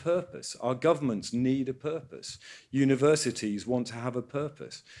needs a purpose. Our governments need a purpose. Universities want to have a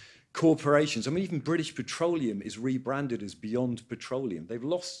purpose. Corporations, I mean, even British Petroleum is rebranded as Beyond Petroleum. They've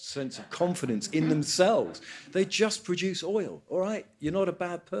lost sense of confidence in themselves. They just produce oil, all right? You're not a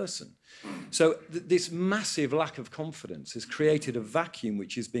bad person. So this massive lack of confidence has created a vacuum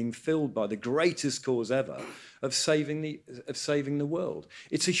which is being filled by the greatest cause ever of saving the world.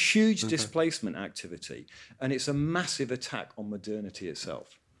 It's a huge displacement activity, and it's a massive attack on modernity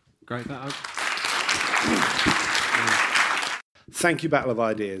itself. Great. Thank you, Battle of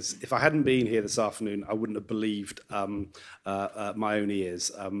Ideas. If I hadn't been here this afternoon, I wouldn't have believed my own ears.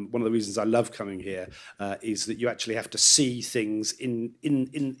 One of the reasons I love coming here is that you actually have to see things in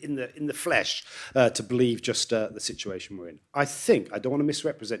the flesh to believe just the situation we're in. I don't want to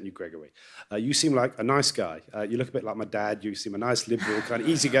misrepresent you, Gregory. You seem like a nice guy. You look a bit like my dad. You seem a nice liberal, kind of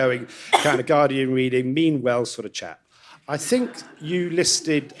easygoing, kind of Guardian reading, mean well sort of chap. I think you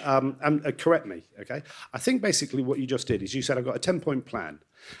listed, and correct me, okay? I think basically what you just did is you said, I've got a 10-point plan.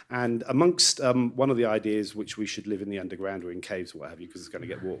 And amongst one of the ideas which we should live in the underground or in caves or what have you, because it's going to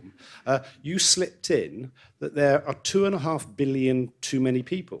get warm, you slipped in that there are 2.5 billion too many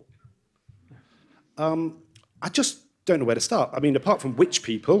people. I just don't know where to start. I mean, apart from which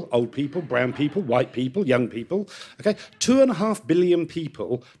people, old people, brown people, white people, young people, okay, 2.5 billion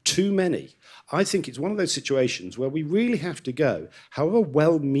people, too many. I think it's one of those situations where we really have to go, however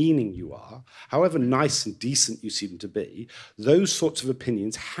well-meaning you are, however nice and decent you seem to be, those sorts of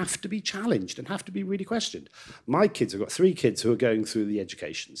opinions have to be challenged and have to be really questioned. My kids, I've got 3 kids who are going through the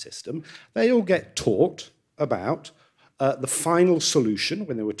education system. They all get taught about the final solution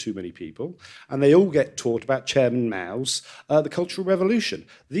when there were too many people, and they all get taught about Chairman Mao's the Cultural Revolution.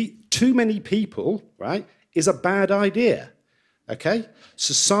 The too many people, right, is a bad idea. Okay?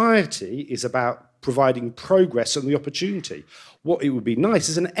 Society is about providing progress and the opportunity. What it would be nice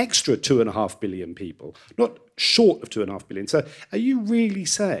is an extra 2.5 billion people, not short of 2.5 billion. So are you really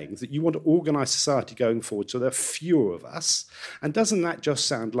saying that you want to organise society going forward so there are fewer of us? And doesn't that just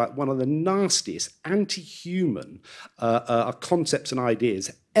sound like one of the nastiest anti-human concepts and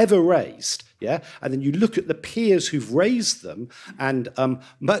ideas ever raised? Yeah, and then you look at the peers who've raised them, and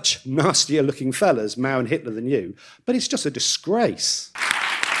much nastier looking fellas, Mao and Hitler, than you, but it's just a disgrace.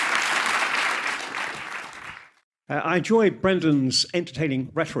 I enjoyed Brendan's entertaining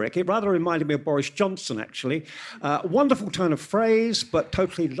rhetoric. It rather reminded me of Boris Johnson, actually. Wonderful turn of phrase, but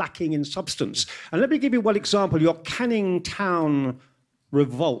totally lacking in substance. And let me give you one example. Your Canning Town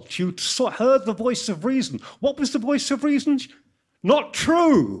revolt. You heard the voice of reason. What was the voice of reason? Not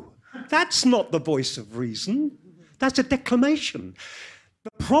true. That's not the voice of reason. That's a declamation.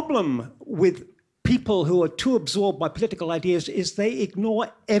 The problem with people who are too absorbed by political ideas is they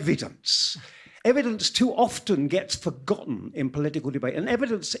ignore evidence. Evidence too often gets forgotten in political debate, and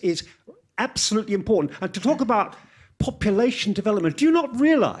evidence is absolutely important. And to talk about population development, do you not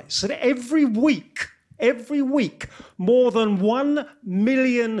realise that every week, more than 1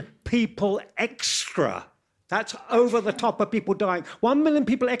 million people extra, that's over the top of people dying, 1 million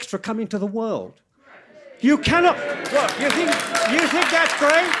people extra come into the world. You cannot, what, you think that's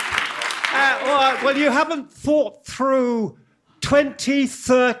great? Well, you haven't thought through 20,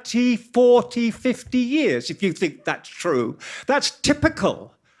 30, 40, 50 years, if you think that's true. That's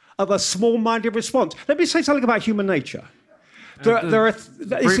typical of a small-minded response. Let me say something about human nature.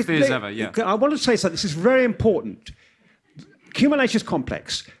 Briefly as ever, yeah. I want to say something. This is very important. Human nature is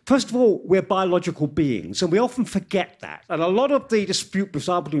complex. First of all, we're biological beings, and we often forget that. And a lot of the dispute, for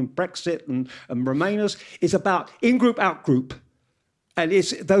example, between Brexit and Remainers is about in-group, out-group. And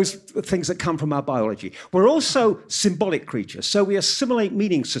it's those things that come from our biology. We're also symbolic creatures, so we assimilate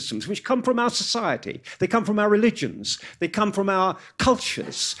meaning systems which come from our society. They come from our religions. They come from our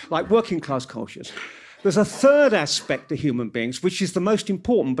cultures, like working class cultures. There's a third aspect to human beings, which is the most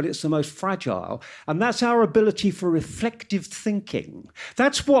important, but it's the most fragile, and that's our ability for reflective thinking.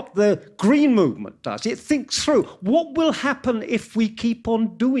 That's what the Green Movement does. It thinks through what will happen if we keep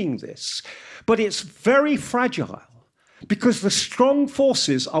on doing this. But it's very fragile, because the strong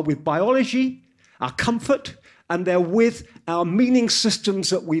forces are with biology, our comfort, and they're with our meaning systems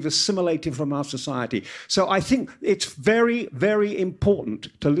that we've assimilated from our society. So I think it's very, very important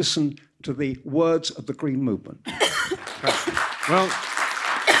to listen to the words of the Green Movement?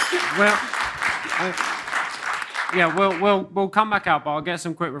 We'll come back out, but I'll get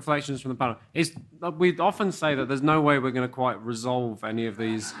some quick reflections from the panel. We often say that there's no way we're going to quite resolve any of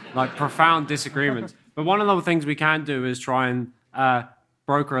these like profound disagreements. But one of the things we can do is try and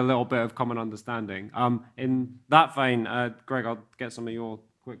broker a little bit of common understanding. In that vein, Greg, I'll get some of your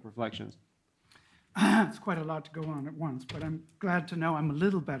quick reflections. It's quite a lot to go on at once, but I'm glad to know I'm a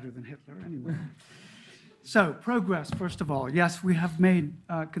little better than Hitler anyway. So, progress, first of all. Yes, we have made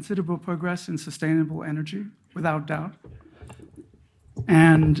considerable progress in sustainable energy, without doubt.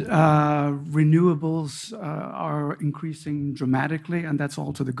 And renewables are increasing dramatically, and that's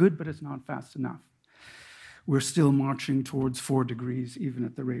all to the good, but it's not fast enough. We're still marching towards 4 degrees, even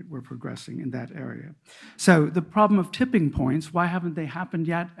at the rate we're progressing in that area. So the problem of tipping points, why haven't they happened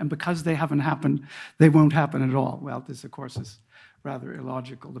yet? And because they haven't happened, they won't happen at all. Well, this, of course, is rather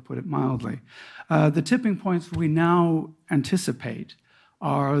illogical, to put it mildly. The tipping points we now anticipate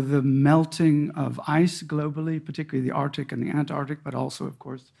are the melting of ice globally, particularly the Arctic and the Antarctic, but also, of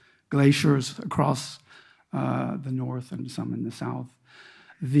course, glaciers across the north and some in the south.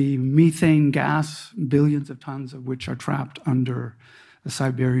 The methane gas, billions of tons of which are trapped under the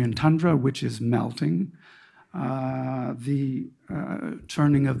Siberian tundra, which is melting. The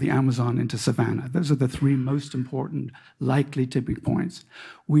turning of the Amazon into savanna. Those are the 3 most important likely tipping points.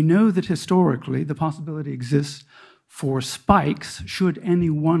 We know that historically the possibility exists for spikes should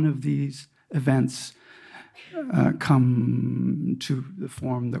any one of these events come to the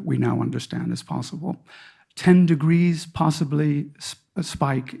form that we now understand is possible. 10 degrees, possibly a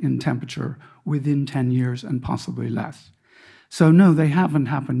spike in temperature within 10 years and possibly less. So no, they haven't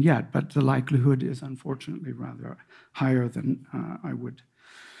happened yet, but the likelihood is unfortunately rather higher than I would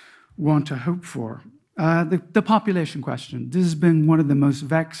want to hope for. The population question. This has been one of the most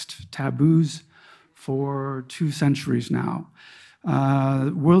vexed taboos for 2 centuries now.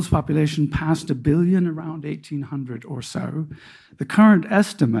 The world's population passed 1 billion around 1800 or so. The current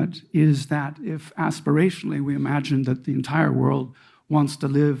estimate is that if aspirationally we imagine that the entire world wants to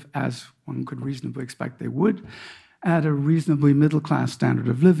live as one could reasonably expect they would, at a reasonably middle-class standard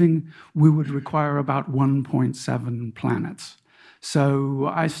of living, we would require about 1.7 planets.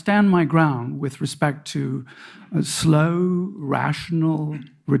 So I stand my ground with respect to a slow, rational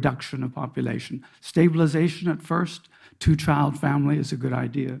reduction of population. Stabilization at first, 2-child family is a good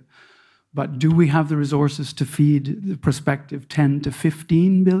idea. But do we have the resources to feed the prospective 10 to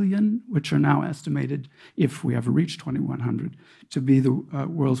 15 billion, which are now estimated, if we ever reach 2100, to be the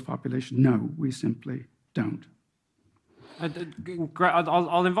world's population? No, we simply don't.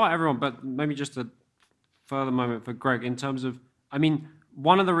 I'll invite everyone, but maybe just a further moment for Greg in terms of, I mean,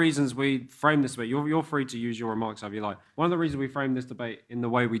 one of the reasons we framed this debate, you're free to use your remarks however you like. One of the reasons we framed this debate in the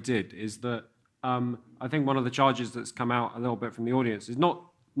way we did is that I think one of the charges that's come out a little bit from the audience is not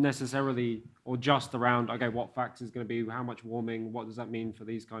necessarily or just around, okay, what factor is going to be, how much warming, what does that mean for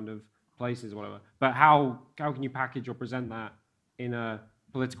these kind of places or whatever, but how can you package or present that in a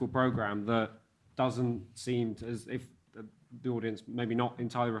political program that doesn't seem to, as if the audience maybe not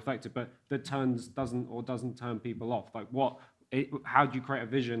entirely reflected, but that doesn't turn people off. Like how do you create a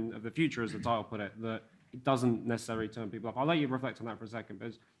vision of the future, as the title put it, that it doesn't necessarily turn people off? I'll let you reflect on that for a second, but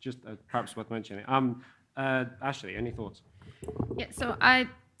it's just perhaps worth mentioning. Ashley, any thoughts? Yeah, so I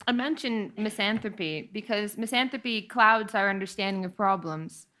mentioned misanthropy because misanthropy clouds our understanding of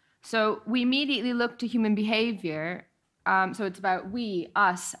problems. So we immediately look to human behavior. So it's about we,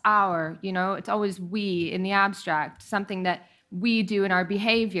 us, our, it's always we in the abstract, something that we do in our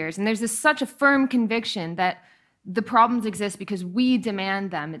behaviors. And there's such a firm conviction that the problems exist because we demand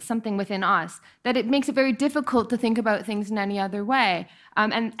them. It's something within us that it makes it very difficult to think about things in any other way.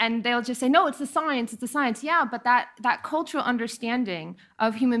 And they'll just say, no, it's the science, it's the science. Yeah, but that cultural understanding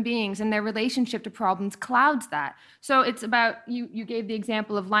of human beings and their relationship to problems clouds that. So it's about, you gave the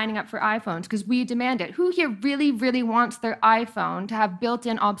example of lining up for iPhones because we demand it. Who here really, really wants their iPhone to have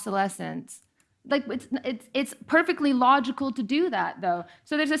built-in obsolescence? Like it's perfectly logical to do that, though.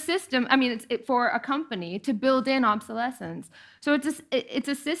 So there's a system. I mean, it's for a company to build in obsolescence. So it's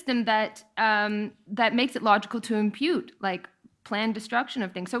a system that that makes it logical to impute like planned destruction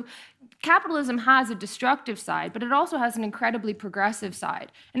of things. So capitalism has a destructive side, but it also has an incredibly progressive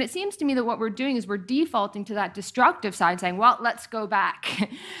side. And it seems to me that what we're doing is we're defaulting to that destructive side, saying, well, let's go back.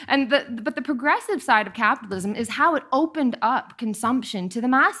 But the progressive side of capitalism is how it opened up consumption to the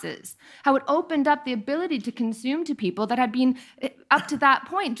masses, how it opened up the ability to consume to people that had been, up to that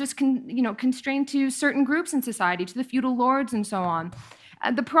point, just constrained to certain groups in society, to the feudal lords and so on.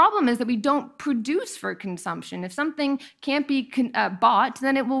 The problem is that we don't produce for consumption. If something can't be bought,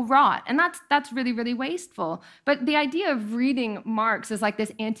 then it will rot. And that's really, really wasteful. But the idea of reading Marx as like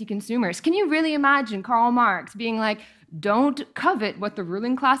this anti-consumerist, can you really imagine Karl Marx being like, don't covet what the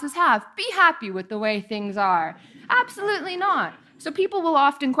ruling classes have. Be happy with the way things are. Absolutely not. So people will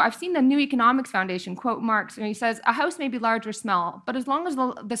often quote, I've seen the New Economics Foundation quote Marx, and he says, a house may be large or small, but as long as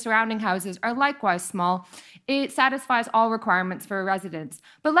the surrounding houses are likewise small, it satisfies all requirements for a residence.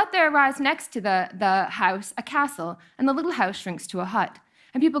 But let there arise next to the house a castle, and the little house shrinks to a hut.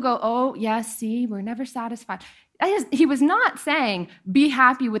 And people go, oh, yes, see, we're never satisfied. He was not saying, be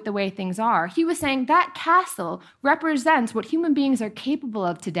happy with the way things are. He was saying that castle represents what human beings are capable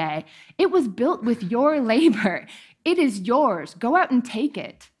of today. It was built with your labor. It is yours. Go out and take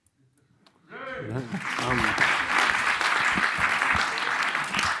it.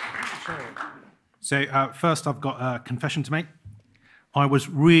 So first, I've got a confession to make. I was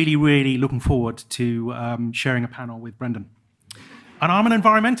really, really looking forward to sharing a panel with Brendan. And I'm an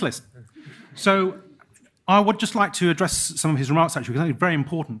environmentalist. So I would just like to address some of his remarks, actually, because I think it's very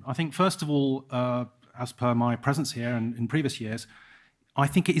important. I think, first of all, as per my presence here and in previous years, I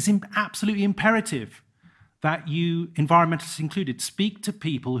think it is absolutely imperative that you, environmentalists included, speak to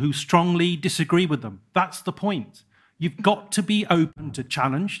people who strongly disagree with them. That's the point. You've got to be open to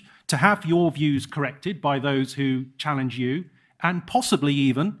challenge, to have your views corrected by those who challenge you, and possibly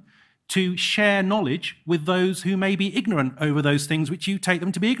even to share knowledge with those who may be ignorant over those things which you take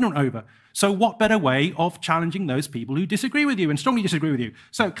them to be ignorant over. So what better way of challenging those people who disagree with you and strongly disagree with you?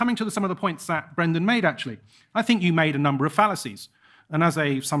 So coming to some of the points that Brendan made, actually, I think you made a number of fallacies. And as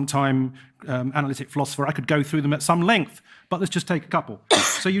a sometime analytic philosopher, I could go through them at some length, but let's just take a couple.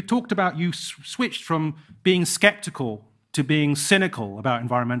 So you talked about, you switched from being skeptical to being cynical about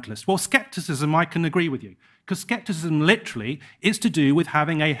environmentalists. Well, skepticism, I can agree with you, because skepticism literally is to do with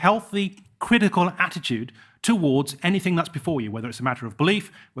having a healthy, critical attitude towards anything that's before you, whether it's a matter of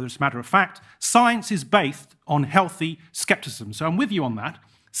belief, whether it's a matter of fact. Science is based on healthy skepticism. So I'm with you on that.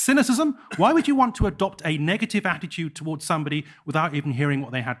 Cynicism, why would you want to adopt a negative attitude towards somebody without even hearing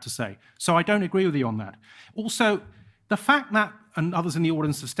what they had to say? So I don't agree with you on that. Also, the fact that, and others in the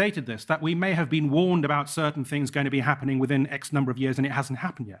audience have stated this, that we may have been warned about certain things going to be happening within X number of years and it hasn't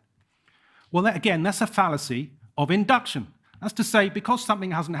happened yet. Well, again, that's a fallacy of induction. That's to say, because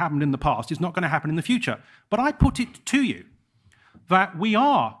something hasn't happened in the past, it's not going to happen in the future. But I put it to you that we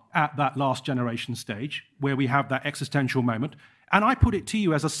are at that last generation stage where we have that existential moment. And I put it to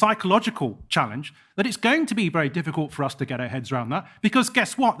you as a psychological challenge that it's going to be very difficult for us to get our heads around that, because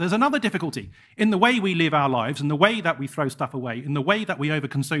guess what? There's another difficulty. In the way we live our lives, in the way that we throw stuff away, in the way that we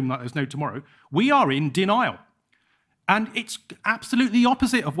overconsume like there's no tomorrow, we are in denial. And it's absolutely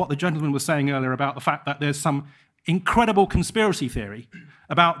opposite of what the gentleman was saying earlier about the fact that there's some incredible conspiracy theory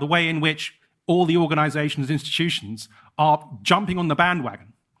about the way in which all the organizations and institutions are jumping on the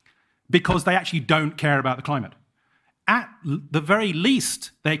bandwagon because they actually don't care about the climate. At the very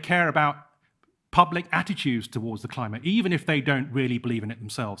least, they care about public attitudes towards the climate, even if they don't really believe in it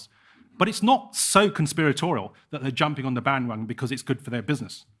themselves. But it's not so conspiratorial that they're jumping on the bandwagon because it's good for their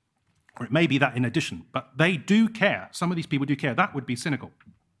business. Or it may be that in addition, but they do care. Some of these people do care. That would be cynical.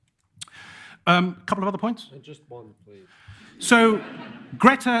 A couple of other points? Just one, please. So,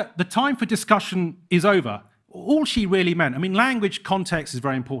 Greta, the time for discussion is over. All she really meant, I mean, language context is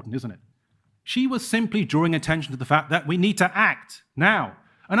very important, isn't it? She was simply drawing attention to the fact that we need to act now.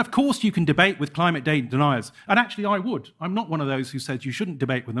 And of course you can debate with climate deniers. And actually I would. I'm not one of those who says you shouldn't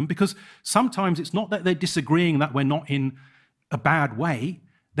debate with them, because sometimes it's not that they're disagreeing that we're not in a bad way.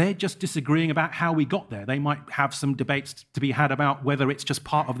 They're just disagreeing about how we got there. They might have some debates to be had about whether it's just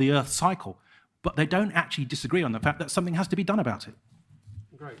part of the Earth cycle. But they don't actually disagree on the fact that something has to be done about it.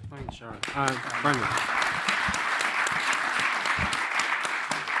 Great, thanks, Sharon. Brendan.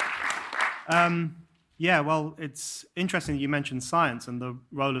 Yeah, well, it's interesting that you mentioned science and the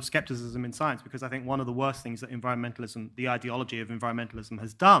role of skepticism in science, because I think one of the worst things that environmentalism, the ideology of environmentalism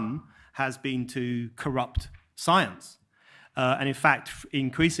has done, has been to corrupt science. And in fact,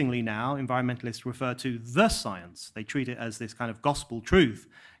 increasingly now, environmentalists refer to the science. They treat it as this kind of gospel truth.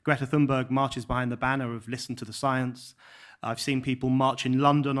 Greta Thunberg marches behind the banner of listen to the science. I've seen people march in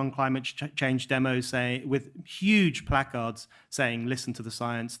London on climate change demos with huge placards saying, listen to the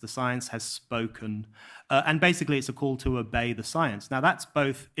science has spoken. And basically it's a call to obey the science. Now that's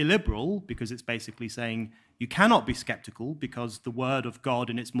both illiberal, because it's basically saying you cannot be skeptical because the word of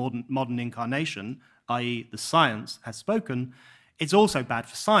God in its modern incarnation, i.e. the science, has spoken. It's also bad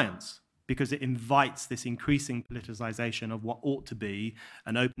for science, because it invites this increasing politicization of what ought to be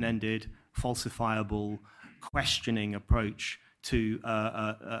an open-ended, falsifiable, questioning approach to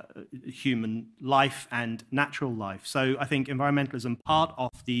human life and natural life. So I think environmentalism, part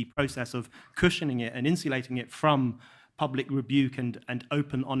of the process of cushioning it and insulating it from public rebuke and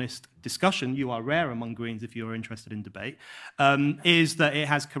open, honest discussion, you are rare among Greens if you're interested in debate, is that it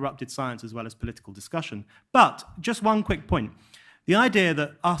has corrupted science as well as political discussion. But just one quick point. The idea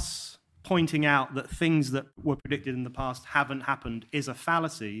that us pointing out that things that were predicted in the past haven't happened is a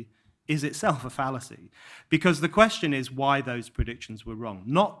fallacy is itself a fallacy. Because the question is why those predictions were wrong.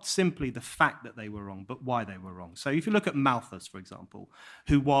 Not simply the fact that they were wrong, but why they were wrong. So if you look at Malthus, for example,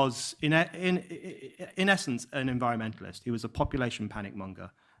 who was, in essence, an environmentalist. He was a population panic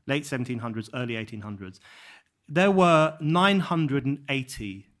monger, late 1700s, early 1800s. There were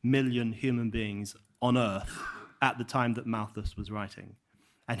 980 million human beings on Earth at the time that Malthus was writing.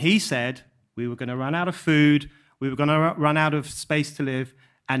 And he said we were going to run out of food, we were going to run out of space to live,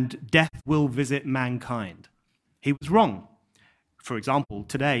 and death will visit mankind. He was wrong. For example,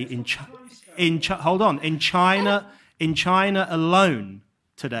 today in China alone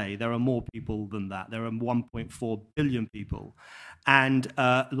today, there are more people than that. There are 1.4 billion people. And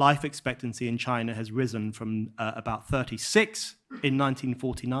life expectancy in China has risen from about 36 in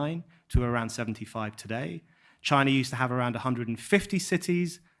 1949 to around 75 today. China used to have around 150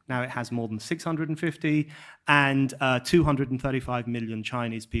 cities. Now it has more than 650, and 235 million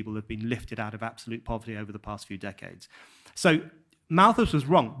Chinese people have been lifted out of absolute poverty over the past few decades. So Malthus was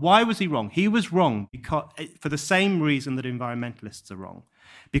wrong. Why was he wrong? He was wrong because, for the same reason that environmentalists are wrong,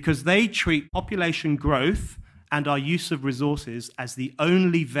 because they treat population growth and our use of resources as the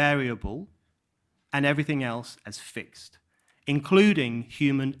only variable and everything else as fixed, including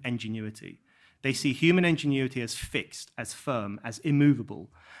human ingenuity. They see human ingenuity as fixed, as firm, as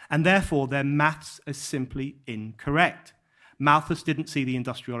immovable, and therefore their maths is simply incorrect. Malthus didn't see the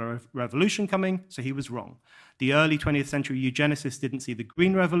Industrial Revolution coming, so he was wrong. The early 20th century eugenicists didn't see the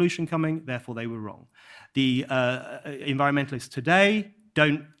Green Revolution coming, therefore they were wrong. The environmentalists today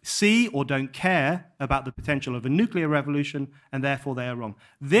don't see or don't care about the potential of a nuclear revolution, and therefore they are wrong.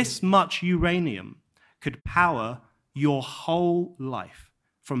 This much uranium could power your whole life,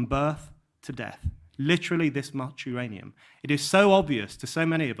 from birth to death. Literally this much uranium. It is so obvious to so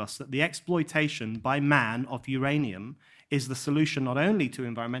many of us that the exploitation by man of uranium is the solution not only to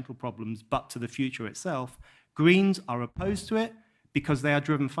environmental problems, but to the future itself. Greens are opposed to it because they are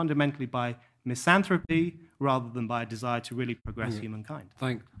driven fundamentally by misanthropy rather than by a desire to really progress humankind.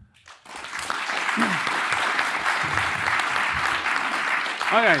 Okay.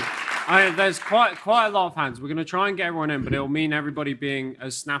 There's quite a lot of hands. We're going to try and get everyone in, but it'll mean everybody being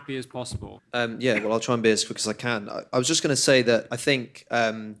as snappy as possible. Well, I'll try and be as quick as I can. I was just going to say that I think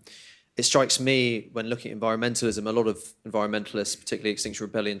it strikes me when looking at environmentalism, a lot of environmentalists, particularly Extinction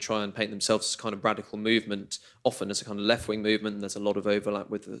Rebellion, try and paint themselves as a kind of radical movement, often as a kind of left-wing movement, and there's a lot of overlap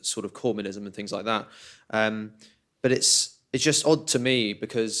with the sort of Corbynism and things like that. But it's just odd to me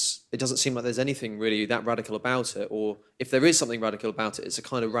because it doesn't seem like there's anything really that radical about it, or if there is something radical about it, it's a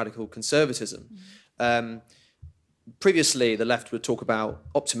kind of radical conservatism. Previously, the left would talk about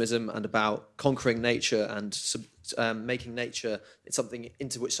optimism and about conquering nature and making nature something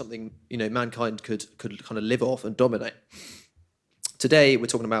into which mankind could kind of live off and dominate. Today, we're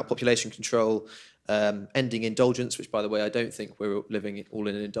talking about population control, ending indulgence, which, by the way, I don't think we're living all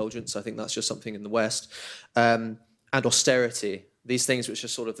in an indulgence. I think that's just something in the West. And austerity, these things which are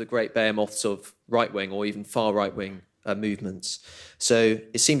sort of the great behemoths of right-wing or even far right-wing movements. So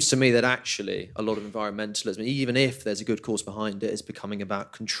it seems to me that actually a lot of environmentalism, even if there's a good cause behind it, is becoming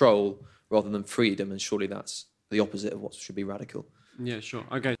about control rather than freedom, and surely that's the opposite of what should be radical. Yeah, sure.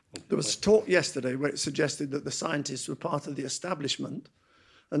 Okay. There was a talk yesterday where it suggested that the scientists were part of the establishment,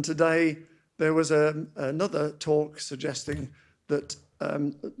 and today there was another talk suggesting that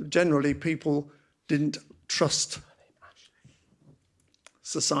generally people didn't trust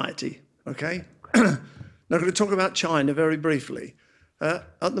society, okay? Now, I'm going to talk about China very briefly.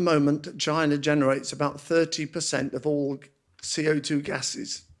 At the moment, China generates about 30% of all CO2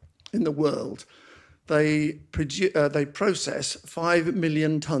 gases in the world. They process 5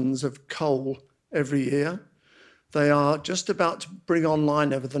 million tons of coal every year. They are just about to bring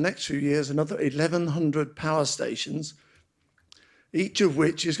online over the next few years another 1,100 power stations, each of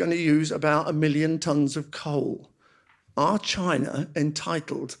which is going to use about 1 million tons of coal. Are China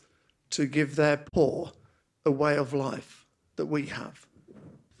entitled to give their poor a way of life that we have?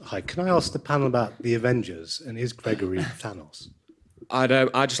 Hi, can I ask the panel about the Avengers, and is Gregory Thanos?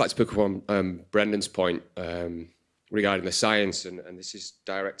 I'd just like to pick up on Brendan's point regarding the science, and this is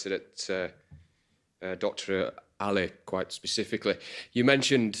directed at Dr. Ali quite specifically. You made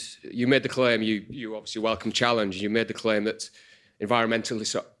the claim, you obviously welcome challenge, you made the claim that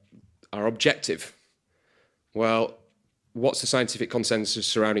environmentalists are objective. Well, what's the scientific consensus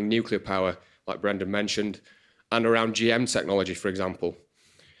surrounding nuclear power, like Brendan mentioned, and around GM technology, for example?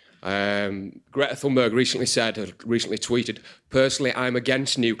 Greta Thunberg recently tweeted, "Personally, I'm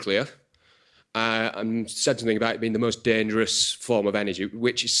against nuclear," and said something about it being the most dangerous form of energy,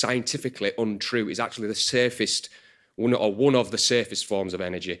 which is scientifically untrue. It's actually the safest, one of the safest forms of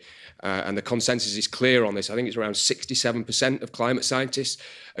energy. And the consensus is clear on this. I think it's around 67% of climate scientists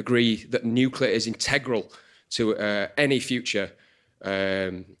agree that nuclear is integral to any future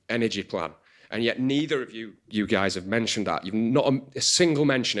energy plan. And yet neither of you guys have mentioned that. You've not a single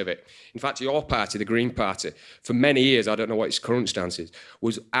mention of it. In fact, your party, the Green Party, for many years, I don't know what its current stance is,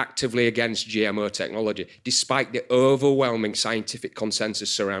 was actively against GMO technology, despite the overwhelming scientific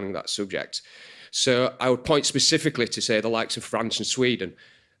consensus surrounding that subject. So I would point specifically to, say, the likes of France and Sweden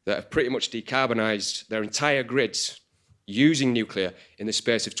that have pretty much decarbonised their entire grids using nuclear in the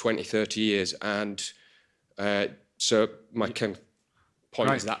space of 20, 30 years. And so my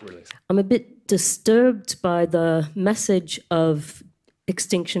point is that, really. I'm a bit disturbed by the message of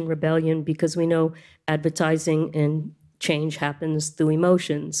Extinction Rebellion, because we know advertising and change happens through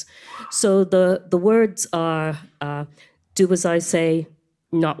emotions. So the words are, do as I say,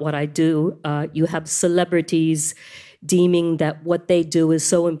 not what I do. You have celebrities deeming that what they do is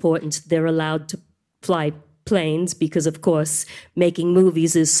so important they're allowed to fly planes, because of course making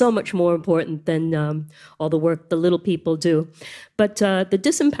movies is so much more important than all the work the little people do. But the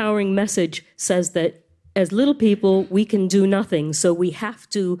disempowering message says that as little people we can do nothing, so we have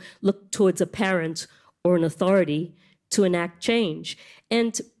to look towards a parent or an authority to enact change.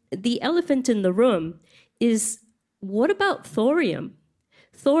 And the elephant in the room is, what about thorium?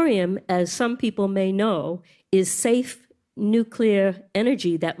 Thorium, as some people may know, is safe nuclear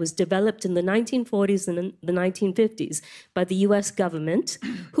energy that was developed in the 1940s and the 1950s by the US government,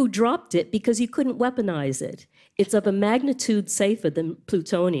 who dropped it because you couldn't weaponize it. It's of a magnitude safer than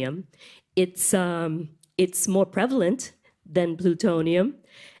plutonium. It's more prevalent than plutonium,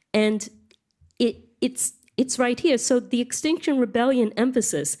 and it's right here. So the Extinction Rebellion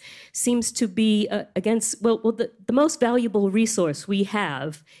emphasis seems to be against, the most valuable resource we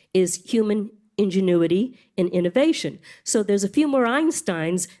have is human ingenuity and innovation. So there's a few more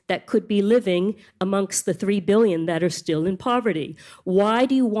Einsteins that could be living amongst the 3 billion that are still in poverty. Why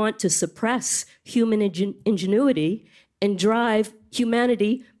do you want to suppress human ingenuity and drive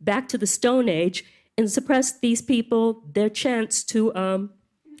humanity back to the Stone Age and suppress these people their chance to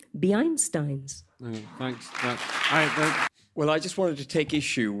be Einsteins? Thanks. Well, I just wanted to take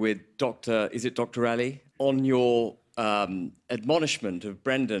issue with Dr. Ali, on your admonishment of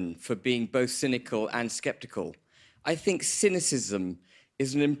Brendan for being both cynical and sceptical. I think cynicism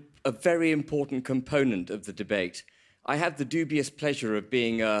is a very important component of the debate. I have the dubious pleasure of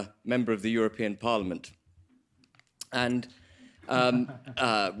being a member of the European Parliament, and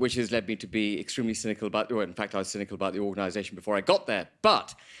which has led me to be extremely cynical in fact, I was cynical about the organisation before I got there.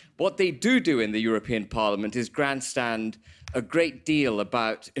 But what they do in the European Parliament is grandstand a great deal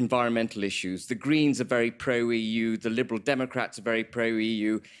about environmental issues. The Greens are very pro-EU, the Liberal Democrats are very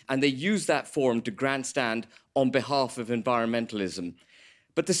pro-EU, and they use that forum to grandstand on behalf of environmentalism.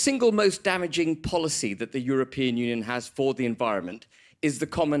 But the single most damaging policy that the European Union has for the environment is the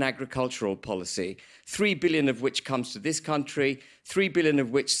Common Agricultural Policy, 3 billion of which comes to this country, 3 billion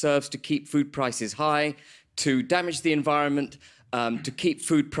of which serves to keep food prices high, to damage the environment, to keep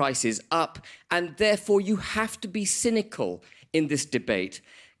food prices up, and therefore you have to be cynical in this debate.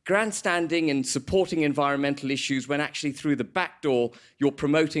 Grandstanding and supporting environmental issues when actually through the back door you're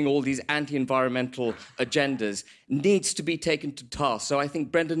promoting all these anti-environmental agendas needs to be taken to task. So I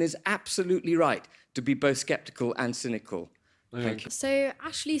think Brendan is absolutely right to be both sceptical and cynical. Thank you. So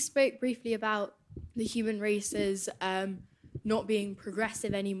Ashley spoke briefly about the human race as not being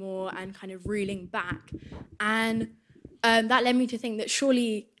progressive anymore and kind of reeling back. And that led me to think that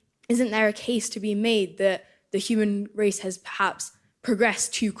surely isn't there a case to be made that the human race has perhaps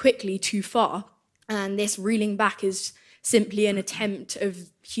progressed too quickly, too far, and this reeling back is simply an attempt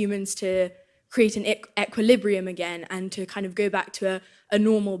of humans to create an equilibrium again and to kind of go back to a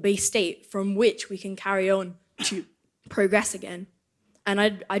normal base state from which we can carry on to progress again. And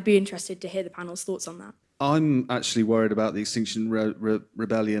I'd be interested to hear the panel's thoughts on that. I'm actually worried about the Extinction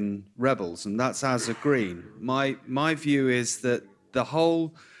Rebellion rebels, and that's as a Green. My view is that the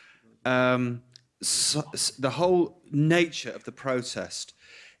whole nature of the protest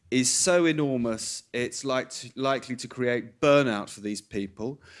is so enormous, it's likely to create burnout for these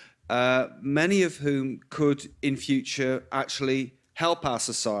people, many of whom could, in future, actually help our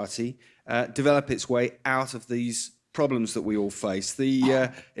society develop its way out of these problems that we all face.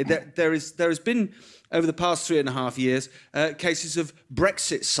 There has been, over the past 3.5 years, cases of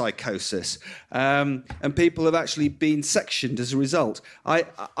Brexit psychosis, and people have actually been sectioned as a result.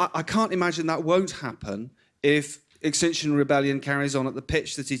 I can't imagine that won't happen if Extinction Rebellion carries on at the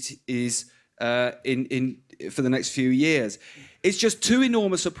pitch that it is for the next few years. It's just too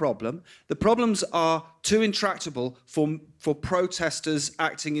enormous a problem. The problems are too intractable for protesters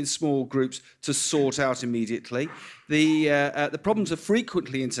acting in small groups to sort out immediately. The problems are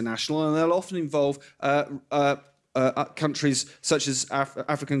frequently international, and they'll often involve countries such as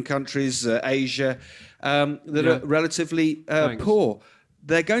African countries, Asia, that are relatively poor.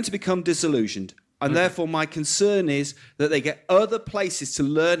 They're going to become disillusioned. And therefore, my concern is that they get other places to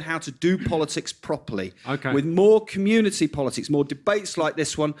learn how to do politics properly, with more community politics, more debates like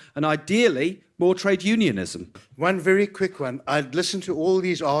this one, and ideally, more trade unionism. One very quick one. I'd listened to all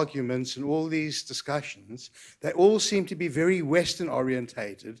these arguments and all these discussions. They all seem to be very Western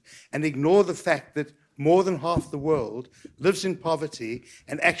orientated and ignore the fact that more than half the world lives in poverty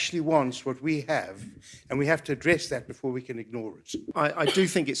and actually wants what we have, and we have to address that before we can ignore it. I do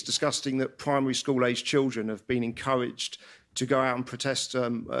think it's disgusting that primary school-aged children have been encouraged to go out and protest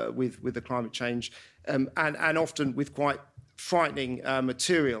with the climate change, and often with quite frightening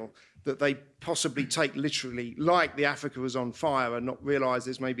material that they possibly take literally, like the Africa was on fire, and not realise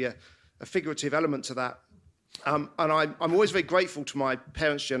there's maybe a figurative element to that. And I'm always very grateful to my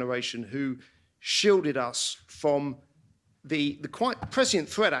parents' generation who shielded us from the quite prescient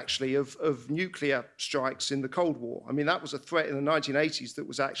threat, actually, of nuclear strikes in the Cold War. I mean, that was a threat in the 1980s that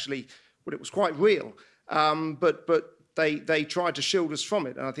was actually, well, it was quite real. But they tried to shield us from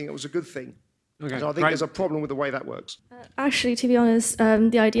it, and I think it was a good thing. Okay, so I think there's a problem with the way that works. Actually, to be honest,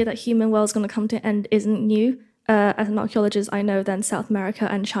 the idea that human world is going to come to an end isn't new. As an archaeologist, I know that in South America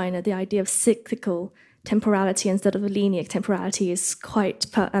and China, the idea of cyclical temporality instead of a linear temporality is quite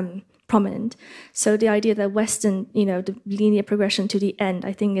prominent. So the idea that Western, the linear progression to the end,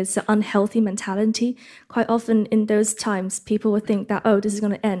 I think is an unhealthy mentality. Quite often in those times, people would think that, this is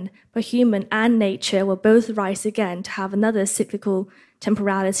going to end. But human and nature will both rise again to have another cyclical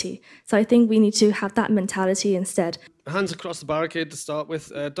temporality. So I think we need to have that mentality instead. Hands across the barricade to start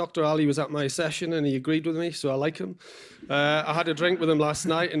with. Dr. Ali was at my session and he agreed with me, so I like him. I had a drink with him last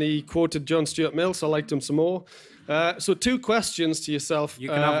night and he quoted John Stuart Mill, so I liked him some more. So 2 questions to yourself. You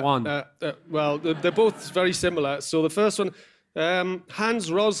can have one. Well, they're both very similar. So the first one,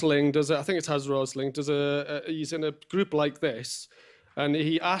 Hans Rosling I think it's Hans Rosling, he's in a group like this, and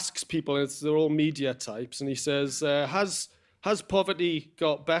he asks people, they're all media types, and he says, has poverty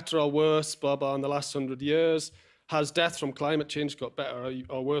got better or worse, blah, blah, in the last 100 years? Has death from climate change got better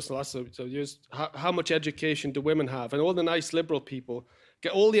or worse in the last 100 years? How much education do women have? And all the nice liberal people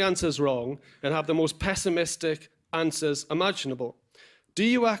get all the answers wrong and have the most pessimistic answers imaginable. Do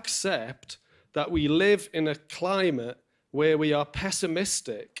you accept that we live in a climate where we are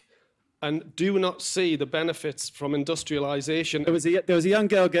pessimistic and do not see the benefits from industrialization? There was a young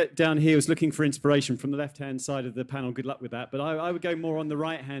girl down here who was looking for inspiration from the left-hand side of the panel. Good luck with that. But I would go more on the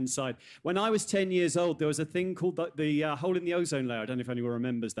right-hand side. When I was 10 years old, there was a thing called the hole in the ozone layer. I don't know if anyone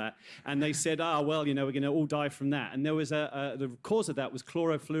remembers that. And they said, we're going to all die from that. And there was the cause of that was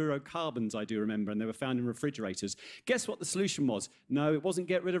chlorofluorocarbons, I do remember, and they were found in refrigerators. Guess what the solution was? No, it wasn't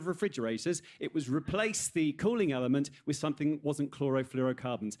get rid of refrigerators. It was replace the cooling element with something that wasn't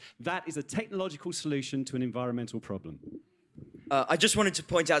chlorofluorocarbons. That is a technological solution to an environmental problem. I just wanted to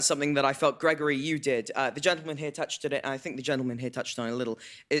point out something that I felt, Gregory, you did. The gentleman here touched on it, and I think the gentleman here touched on it a little.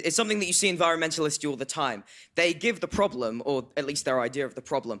 It's something that you see environmentalists do all the time. They give the problem, or at least their idea of the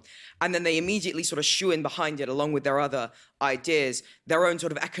problem, and then they immediately sort of shoe in behind it, along with their other ideas, their own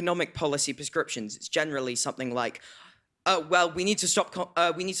sort of economic policy prescriptions. It's generally something like, we need to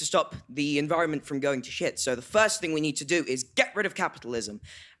stop the environment from going to shit. So the first thing we need to do is get rid of capitalism.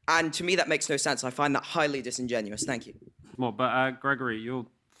 And to me, that makes no sense. I find that highly disingenuous. Thank you. Well, but Gregory, your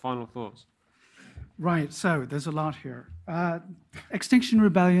final thoughts. Right, so there's a lot here. Extinction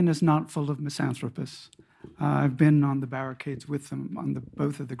Rebellion is not full of misanthropists. I've been on the barricades with them on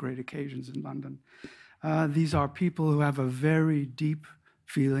both of the great occasions in London. These are people who have a very deep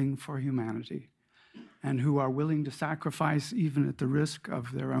feeling for humanity and who are willing to sacrifice, even at the risk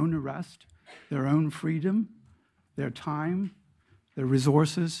of their own arrest, their own freedom, their time, their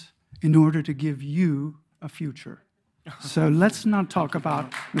resources, in order to give you a future. So let's not talk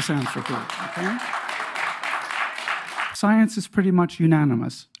about misanthropy, okay? Science is pretty much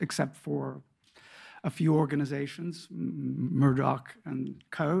unanimous, except for a few organizations, Murdoch and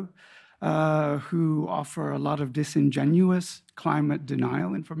co., who offer a lot of disingenuous climate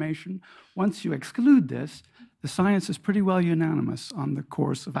denial information. Once you exclude this, the science is pretty well unanimous on the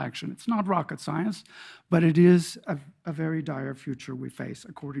course of action. It's not rocket science, but it is a very dire future we face,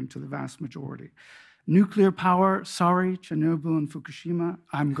 according to the vast majority. Nuclear power, sorry, Chernobyl and Fukushima,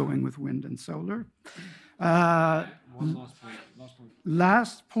 I'm going with wind and solar.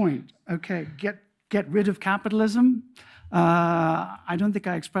 Last point. Okay, get rid of capitalism. I don't think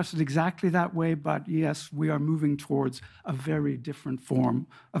I expressed it exactly that way, but yes, we are moving towards a very different form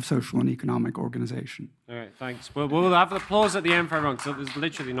of social and economic organization. All right, thanks. We'll have applause at the end for everyone, because there's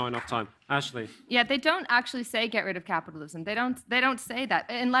literally not enough time. Ashley. Yeah, they don't actually say get rid of capitalism. They don't say that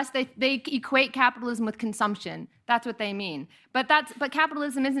unless they equate capitalism with consumption. That's what they mean. But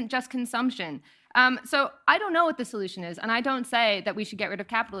capitalism isn't just consumption. So I don't know what the solution is, and I don't say that we should get rid of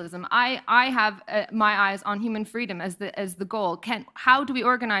capitalism. I have my eyes on human freedom as the goal. How do we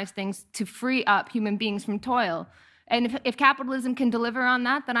organize things to free up human beings from toil? And if capitalism can deliver on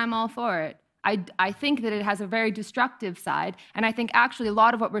that, then I'm all for it. I think that it has a very destructive side, and I think actually a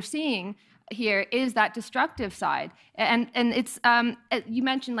lot of what we're seeing here is that destructive side. And it's you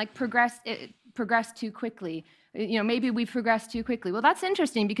mentioned like progress too quickly. Maybe we've progressed too quickly. Well, that's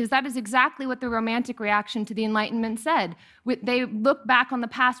interesting because that is exactly what the Romantic reaction to the Enlightenment said. They look back on the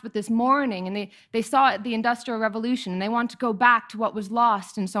past with this mourning, and they saw the Industrial Revolution, and they want to go back to what was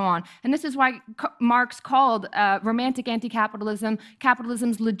lost and so on. And this is why Marx called Romantic anti-capitalism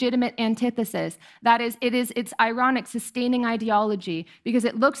capitalism's legitimate antithesis. That is, it's ironic, sustaining ideology, because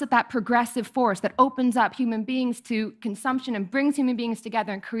it looks at that progressive force that opens up human beings to consumption and brings human beings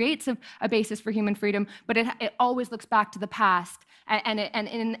together and creates a basis for human freedom, but it always looks back to the past, and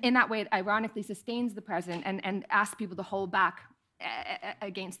in that way, it ironically sustains the present and asks people to hold back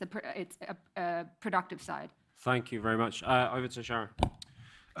against its productive side. Thank you very much. Over to Sharon.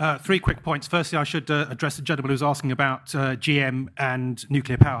 3 quick points. Firstly, I should address the gentleman who's asking about GM and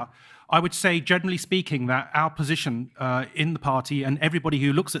nuclear power. I would say, generally speaking, that our position in the party and everybody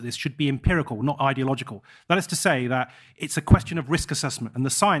who looks at this should be empirical, not ideological. That is to say that it's a question of risk assessment, and the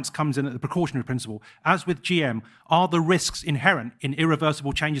science comes in at the precautionary principle. As with GM, are the risks inherent in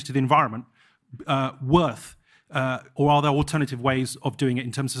irreversible changes to the environment worth or are there alternative ways of doing it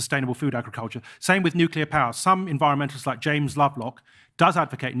in terms of sustainable food agriculture? Same with nuclear power. Some environmentalists like James Lovelock does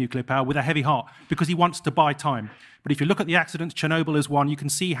advocate nuclear power with a heavy heart because he wants to buy time. But if you look at the accidents, Chernobyl is one, you can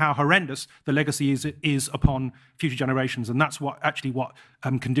see how horrendous the legacy is upon future generations, and that's what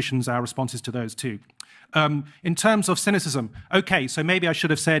conditions our responses to those too. In terms of cynicism, okay, so maybe I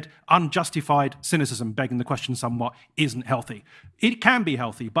should have said unjustified cynicism, begging the question somewhat, isn't healthy. It can be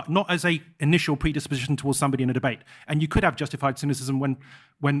healthy, but not as an initial predisposition towards somebody in a debate. And you could have justified cynicism when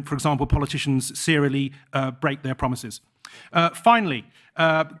for example, politicians serially break their promises. Finally,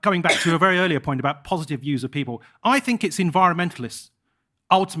 coming back to a very earlier point about positive views of people, I think it's environmentalists,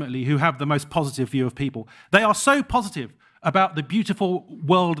 ultimately, who have the most positive view of people. They are so positive about the beautiful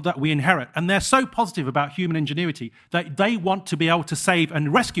world that we inherit, and they're so positive about human ingenuity that they want to be able to save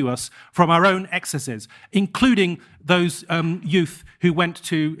and rescue us from our own excesses, including those youth who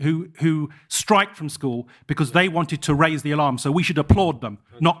who striked from school because they wanted to raise the alarm. So we should applaud them,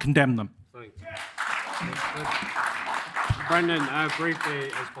 not condemn them. Brendan, briefly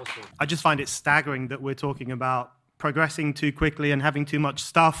as possible. I just find it staggering that we're talking about progressing too quickly and having too much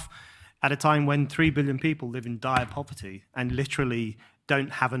stuff at a time when 3 billion people live in dire poverty and literally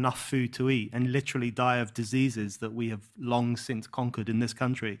don't have enough food to eat and literally die of diseases that we have long since conquered in this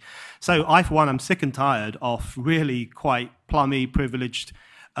country. So I, for one, am sick and tired of really quite plummy, privileged,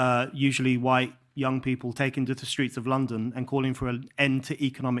 usually white young people taken to the streets of London and calling for an end to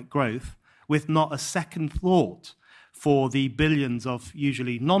economic growth with not a second thought for the billions of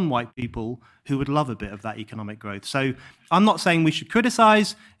usually non-white people who would love a bit of that economic growth. So I'm not saying we should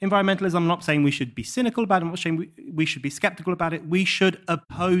criticize environmentalism. I'm not saying we should be cynical about it. I'm not saying we should be skeptical about it. We should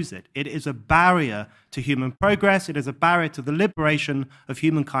oppose it. It is a barrier to human progress. It is a barrier to the liberation of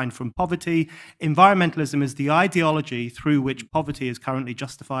humankind from poverty. Environmentalism is the ideology through which poverty is currently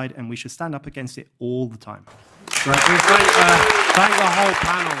justified, and we should stand up against it all the time. Right. Thank the whole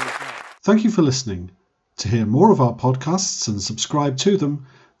panel as well. Thank you for listening. To hear more of our podcasts and subscribe to them,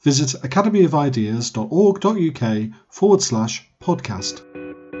 visit academyofideas.org.uk/podcast.